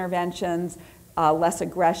restrictive interventions, less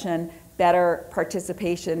aggression, better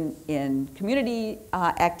participation in community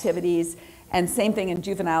activities, and same thing in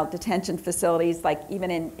juvenile detention facilities, like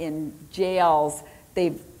even in jails,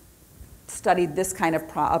 they've studied this kind of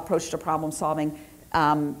approach to problem solving,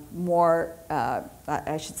 I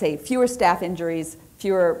should say, fewer staff injuries,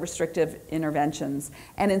 fewer restrictive interventions.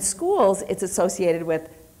 And in schools, it's associated with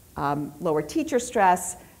lower teacher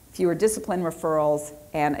stress, fewer discipline referrals,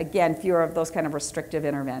 and again, fewer of those kind of restrictive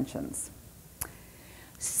interventions.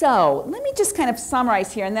 So let me just kind of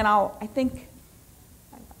summarize here, and then I think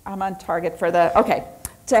I'm on target for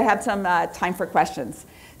to have some time for questions.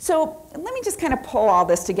 So let me just kind of pull all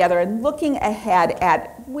this together and looking ahead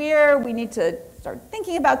at where we need to start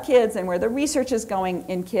thinking about kids and where the research is going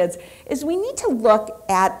in kids is we need to look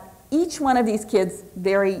at each one of these kids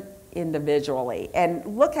very individually and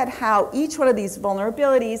look at how each one of these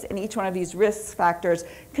vulnerabilities and each one of these risk factors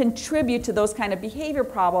contribute to those kind of behavior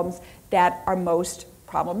problems that are most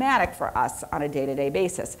problematic for us on a day-to-day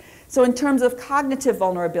basis. So in terms of cognitive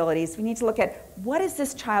vulnerabilities, we need to look at what is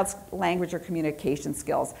this child's language or communication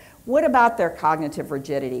skills? What about their cognitive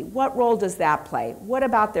rigidity? What role does that play? What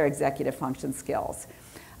about their executive function skills?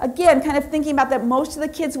 Again, kind of thinking about that most of the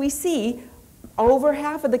kids we see, over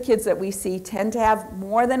half of the kids that we see tend to have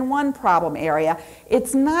more than one problem area. We're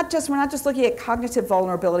not just looking at cognitive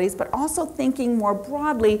vulnerabilities, but also thinking more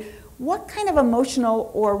broadly, what kind of emotional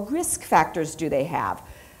or risk factors do they have?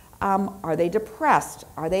 Are they depressed?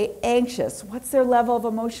 Are they anxious? What's their level of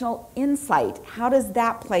emotional insight? How does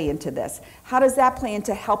that play into this? How does that play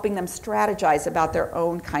into helping them strategize about their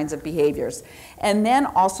own kinds of behaviors? And then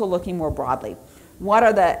also looking more broadly. What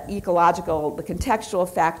are the ecological, the contextual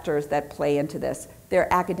factors that play into this?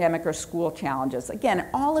 Their academic or school challenges. Again,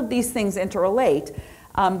 all of these things interrelate.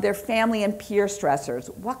 Their family and peer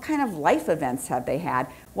stressors. What kind of life events have they had?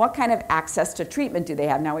 What kind of access to treatment do they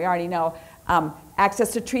have? Now, we already know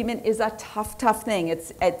access to treatment is a tough thing.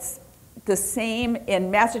 It's the same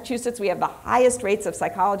in Massachusetts. We have the highest rates of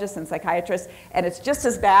psychologists and psychiatrists, and it's just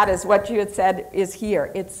as bad as what you had said is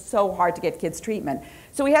here. It's so hard to get kids treatment.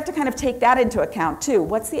 So we have to kind of take that into account too.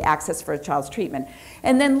 What's the access for a child's treatment?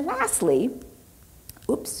 And then lastly,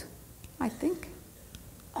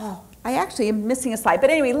 I actually am missing a slide. But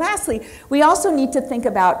anyway, lastly, we also need to think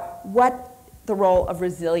about what the role of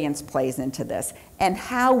resilience plays into this and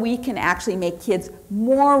how we can actually make kids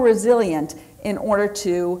more resilient in order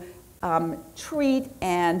to treat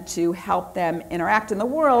and to help them interact in the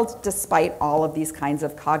world despite all of these kinds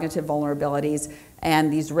of cognitive vulnerabilities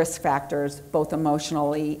and these risk factors, both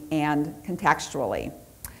emotionally and contextually.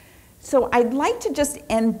 So I'd like to just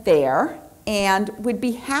end there and would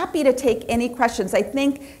be happy to take any questions. I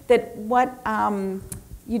think that what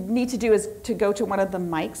you need to do is to go to one of the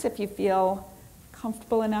mics if you feel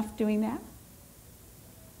comfortable enough doing that.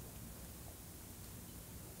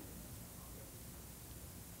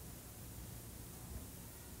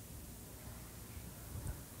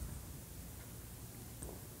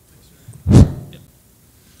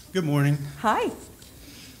 Good morning. Hi.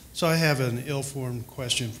 So I have an ill-formed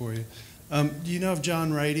question for you. Do you know of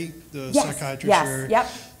John Rady, the psychiatrist? Yes, yep.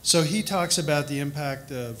 So he talks about the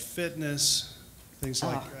impact of fitness, things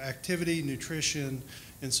like activity, nutrition,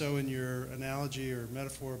 and so in your analogy or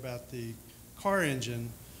metaphor about the car engine,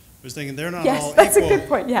 I was thinking they're not all equal. Yes, that's a good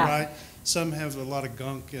point, yeah. Right? Some have a lot of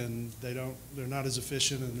gunk and they're not as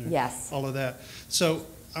efficient and all of that. So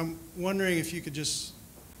I'm wondering if you could just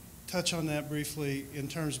touch on that briefly in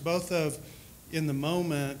terms both of in the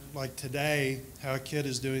moment, like today, how a kid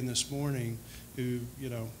is doing this morning who,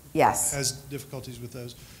 has difficulties with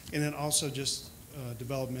those, and then also just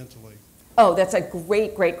developmentally. Oh, that's a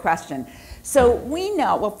great question. So we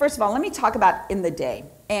know, well, first of all, let me talk about in the day.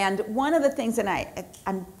 And one of the things, and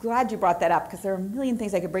I'm glad you brought that up because there are a million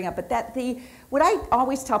things I could bring up, but what I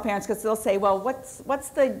always tell parents, because they'll say, well, what's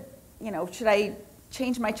the, should I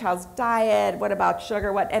change my child's diet? What about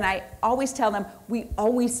sugar? And I always tell them, we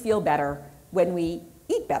always feel better when we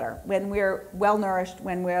eat better, when we're well-nourished,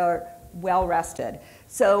 when we're well rested.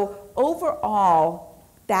 So overall,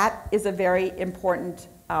 that is a very important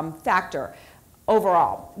factor.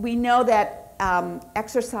 Overall, we know that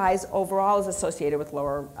exercise overall is associated with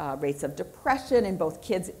lower rates of depression in both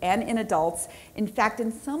kids and in adults. In fact,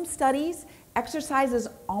 in some studies, exercise is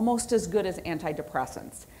almost as good as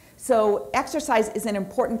antidepressants. So exercise is an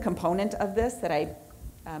important component of this that I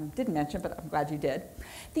didn't mention, but I'm glad you did.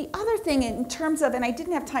 The other thing in terms of, and I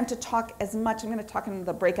didn't have time to talk as much, I'm going to talk in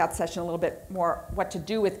the breakout session a little bit more what to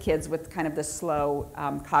do with kids with kind of the slow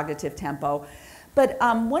cognitive tempo. But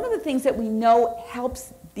one of the things that we know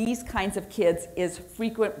helps these kinds of kids is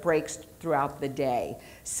frequent breaks throughout the day.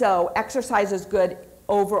 So exercise is good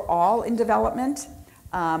overall in development,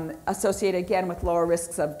 associated again with lower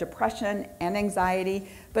risks of depression and anxiety,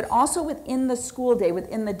 but also within the school day,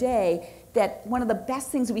 within the day, that one of the best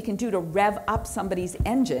things we can do to rev up somebody's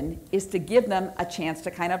engine is to give them a chance to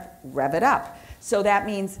kind of rev it up. So that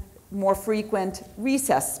means more frequent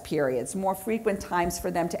recess periods, more frequent times for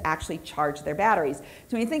them to actually charge their batteries. So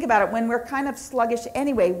when you think about it, when we're kind of sluggish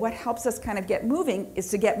anyway, what helps us kind of get moving is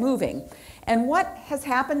to get moving. And what has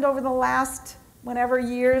happened over the last whatever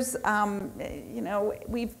years, you know,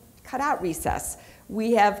 we've cut out recess.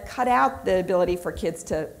 We have cut out the ability for kids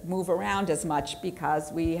to move around as much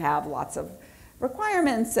because we have lots of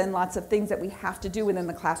requirements and lots of things that we have to do within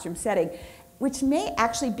the classroom setting, which may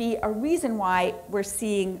actually be a reason why we're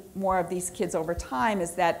seeing more of these kids over time,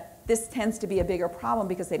 is that this tends to be a bigger problem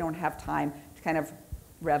because they don't have time to kind of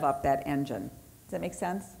rev up that engine. Does that make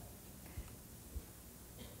sense?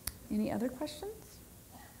 Any other questions?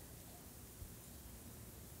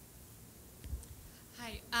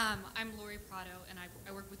 Hi, I'm Lori Prado, and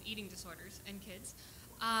I work with eating disorders in kids.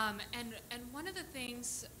 And one of the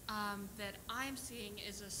things that I'm seeing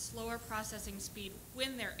is a slower processing speed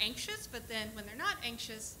when they're anxious, but then when they're not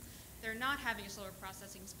anxious, they're not having a slower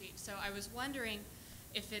processing speed. So I was wondering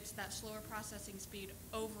if it's that slower processing speed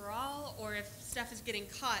overall, or if stuff is getting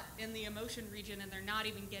caught in the emotion region and they're not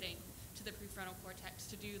even getting to the prefrontal cortex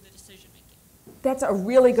to do the decision making. That's a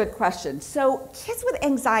really good question. So kids with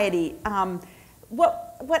anxiety,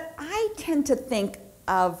 what I tend to think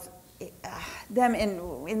of them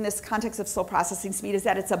in this context of slow processing speed is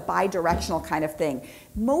that it's a bi-directional kind of thing.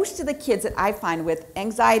 Most of the kids that I find with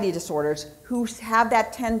anxiety disorders who have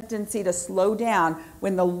that tendency to slow down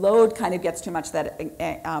when the load kind of gets too much, that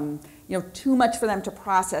you know, too much for them to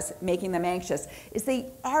process, making them anxious, is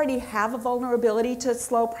they already have a vulnerability to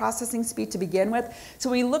slow processing speed to begin with. So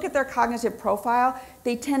when you look at their cognitive profile,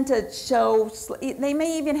 they tend to show, they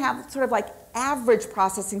may even have sort of like average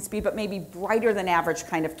processing speed, but maybe brighter than average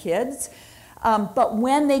kind of kids. But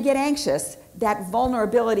when they get anxious, that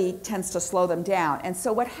vulnerability tends to slow them down. And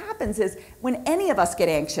so what happens is when any of us get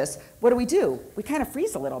anxious, what do? We kind of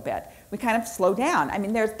freeze a little bit. We kind of slow down. I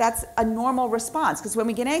mean, that's a normal response, because when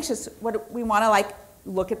we get anxious, we want to like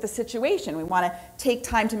look at the situation. We want to take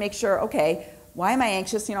time to make sure, okay, why am I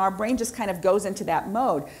anxious? You know, our brain just kind of goes into that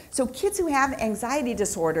mode. So kids who have anxiety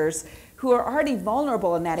disorders, who are already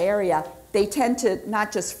vulnerable in that area, they tend to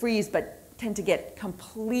not just freeze, but tend to get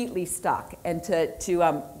completely stuck and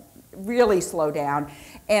to really slow down.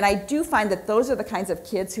 And I do find that those are the kinds of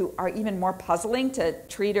kids who are even more puzzling to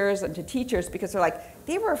treaters and to teachers, because they're like,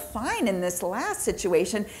 they were fine in this last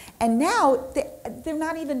situation, and now they're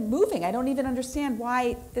not even moving. I don't even understand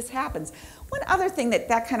why this happens. One other thing that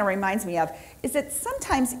kind of reminds me of is that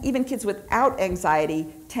sometimes even kids without anxiety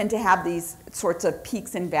tend to have these sorts of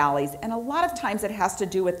peaks and valleys, and a lot of times it has to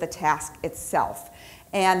do with the task itself.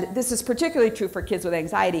 And this is particularly true for kids with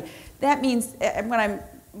anxiety. That means, what I'm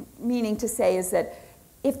meaning to say is that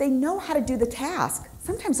if they know how to do the task,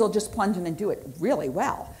 sometimes they'll just plunge in and do it really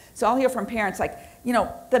well. So I'll hear from parents like, you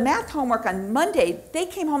know, the math homework on Monday, they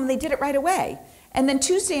came home and they did it right away. And then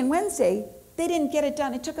Tuesday and Wednesday, they didn't get it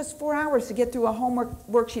done. It took us 4 hours to get through a homework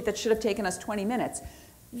worksheet that should have taken us 20 minutes.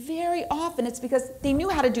 Very often it's because they knew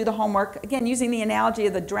how to do the homework. Again, using the analogy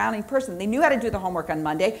of the drowning person, they knew how to do the homework on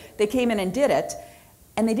Monday. They came in and did it,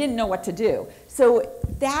 and they didn't know what to do. So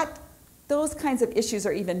those kinds of issues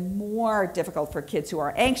are even more difficult for kids who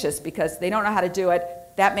are anxious, because they don't know how to do it.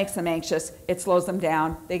 That makes them anxious. It slows them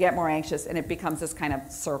down. They get more anxious, and it becomes this kind of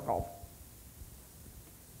circle.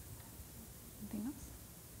 Anything else?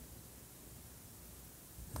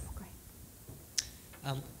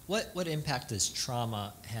 Okay. What impact does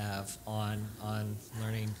trauma have on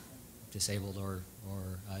learning disabled or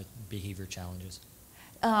behavior challenges?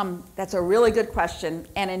 That's a really good question.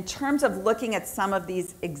 And in terms of looking at some of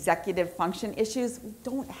these executive function issues, we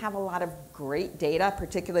don't have a lot of great data,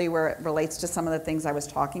 particularly where it relates to some of the things I was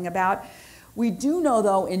talking about. We do know,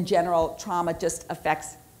 though, in general, trauma just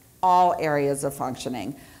affects all areas of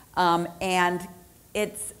functioning. And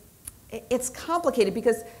it's complicated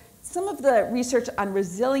because some of the research on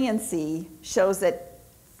resiliency shows that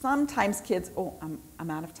sometimes kids, I'm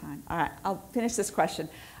out of time. All right, I'll finish this question.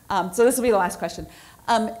 So this will be the last question.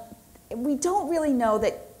 We don't really know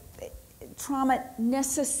that trauma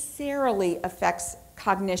necessarily affects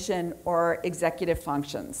cognition or executive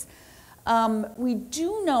functions. We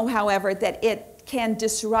do know, however, that it can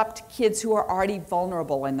disrupt kids who are already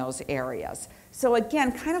vulnerable in those areas. So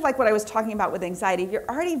again, kind of like what I was talking about with anxiety, if you're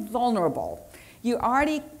already vulnerable, you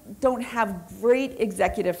already don't have great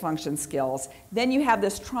executive function skills, then you have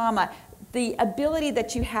this trauma, the ability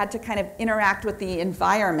that you had to kind of interact with the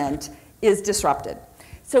environment is disrupted.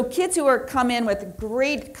 So kids who come in with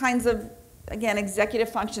great kinds of, again,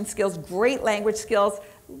 executive function skills, great language skills,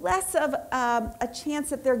 less of a chance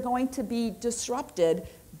that they're going to be disrupted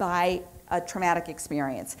by a traumatic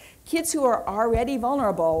experience. Kids who are already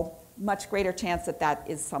vulnerable, much greater chance that that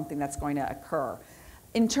is something that's going to occur.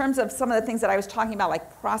 In terms of some of the things that I was talking about,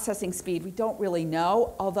 like processing speed, we don't really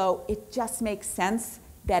know, although it just makes sense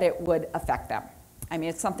that it would affect them. I mean,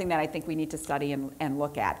 it's something that I think we need to study and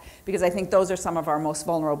look at, because I think those are some of our most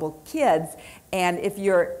vulnerable kids, and if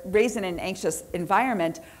you're raised in an anxious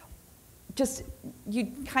environment,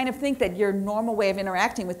 you kind of think that your normal way of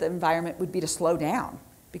interacting with the environment would be to slow down,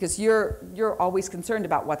 because you're always concerned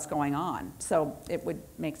about what's going on. So it would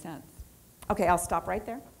make sense. Okay, I'll stop right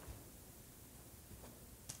there.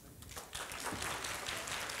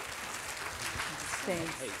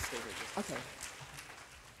 Thanks. Okay.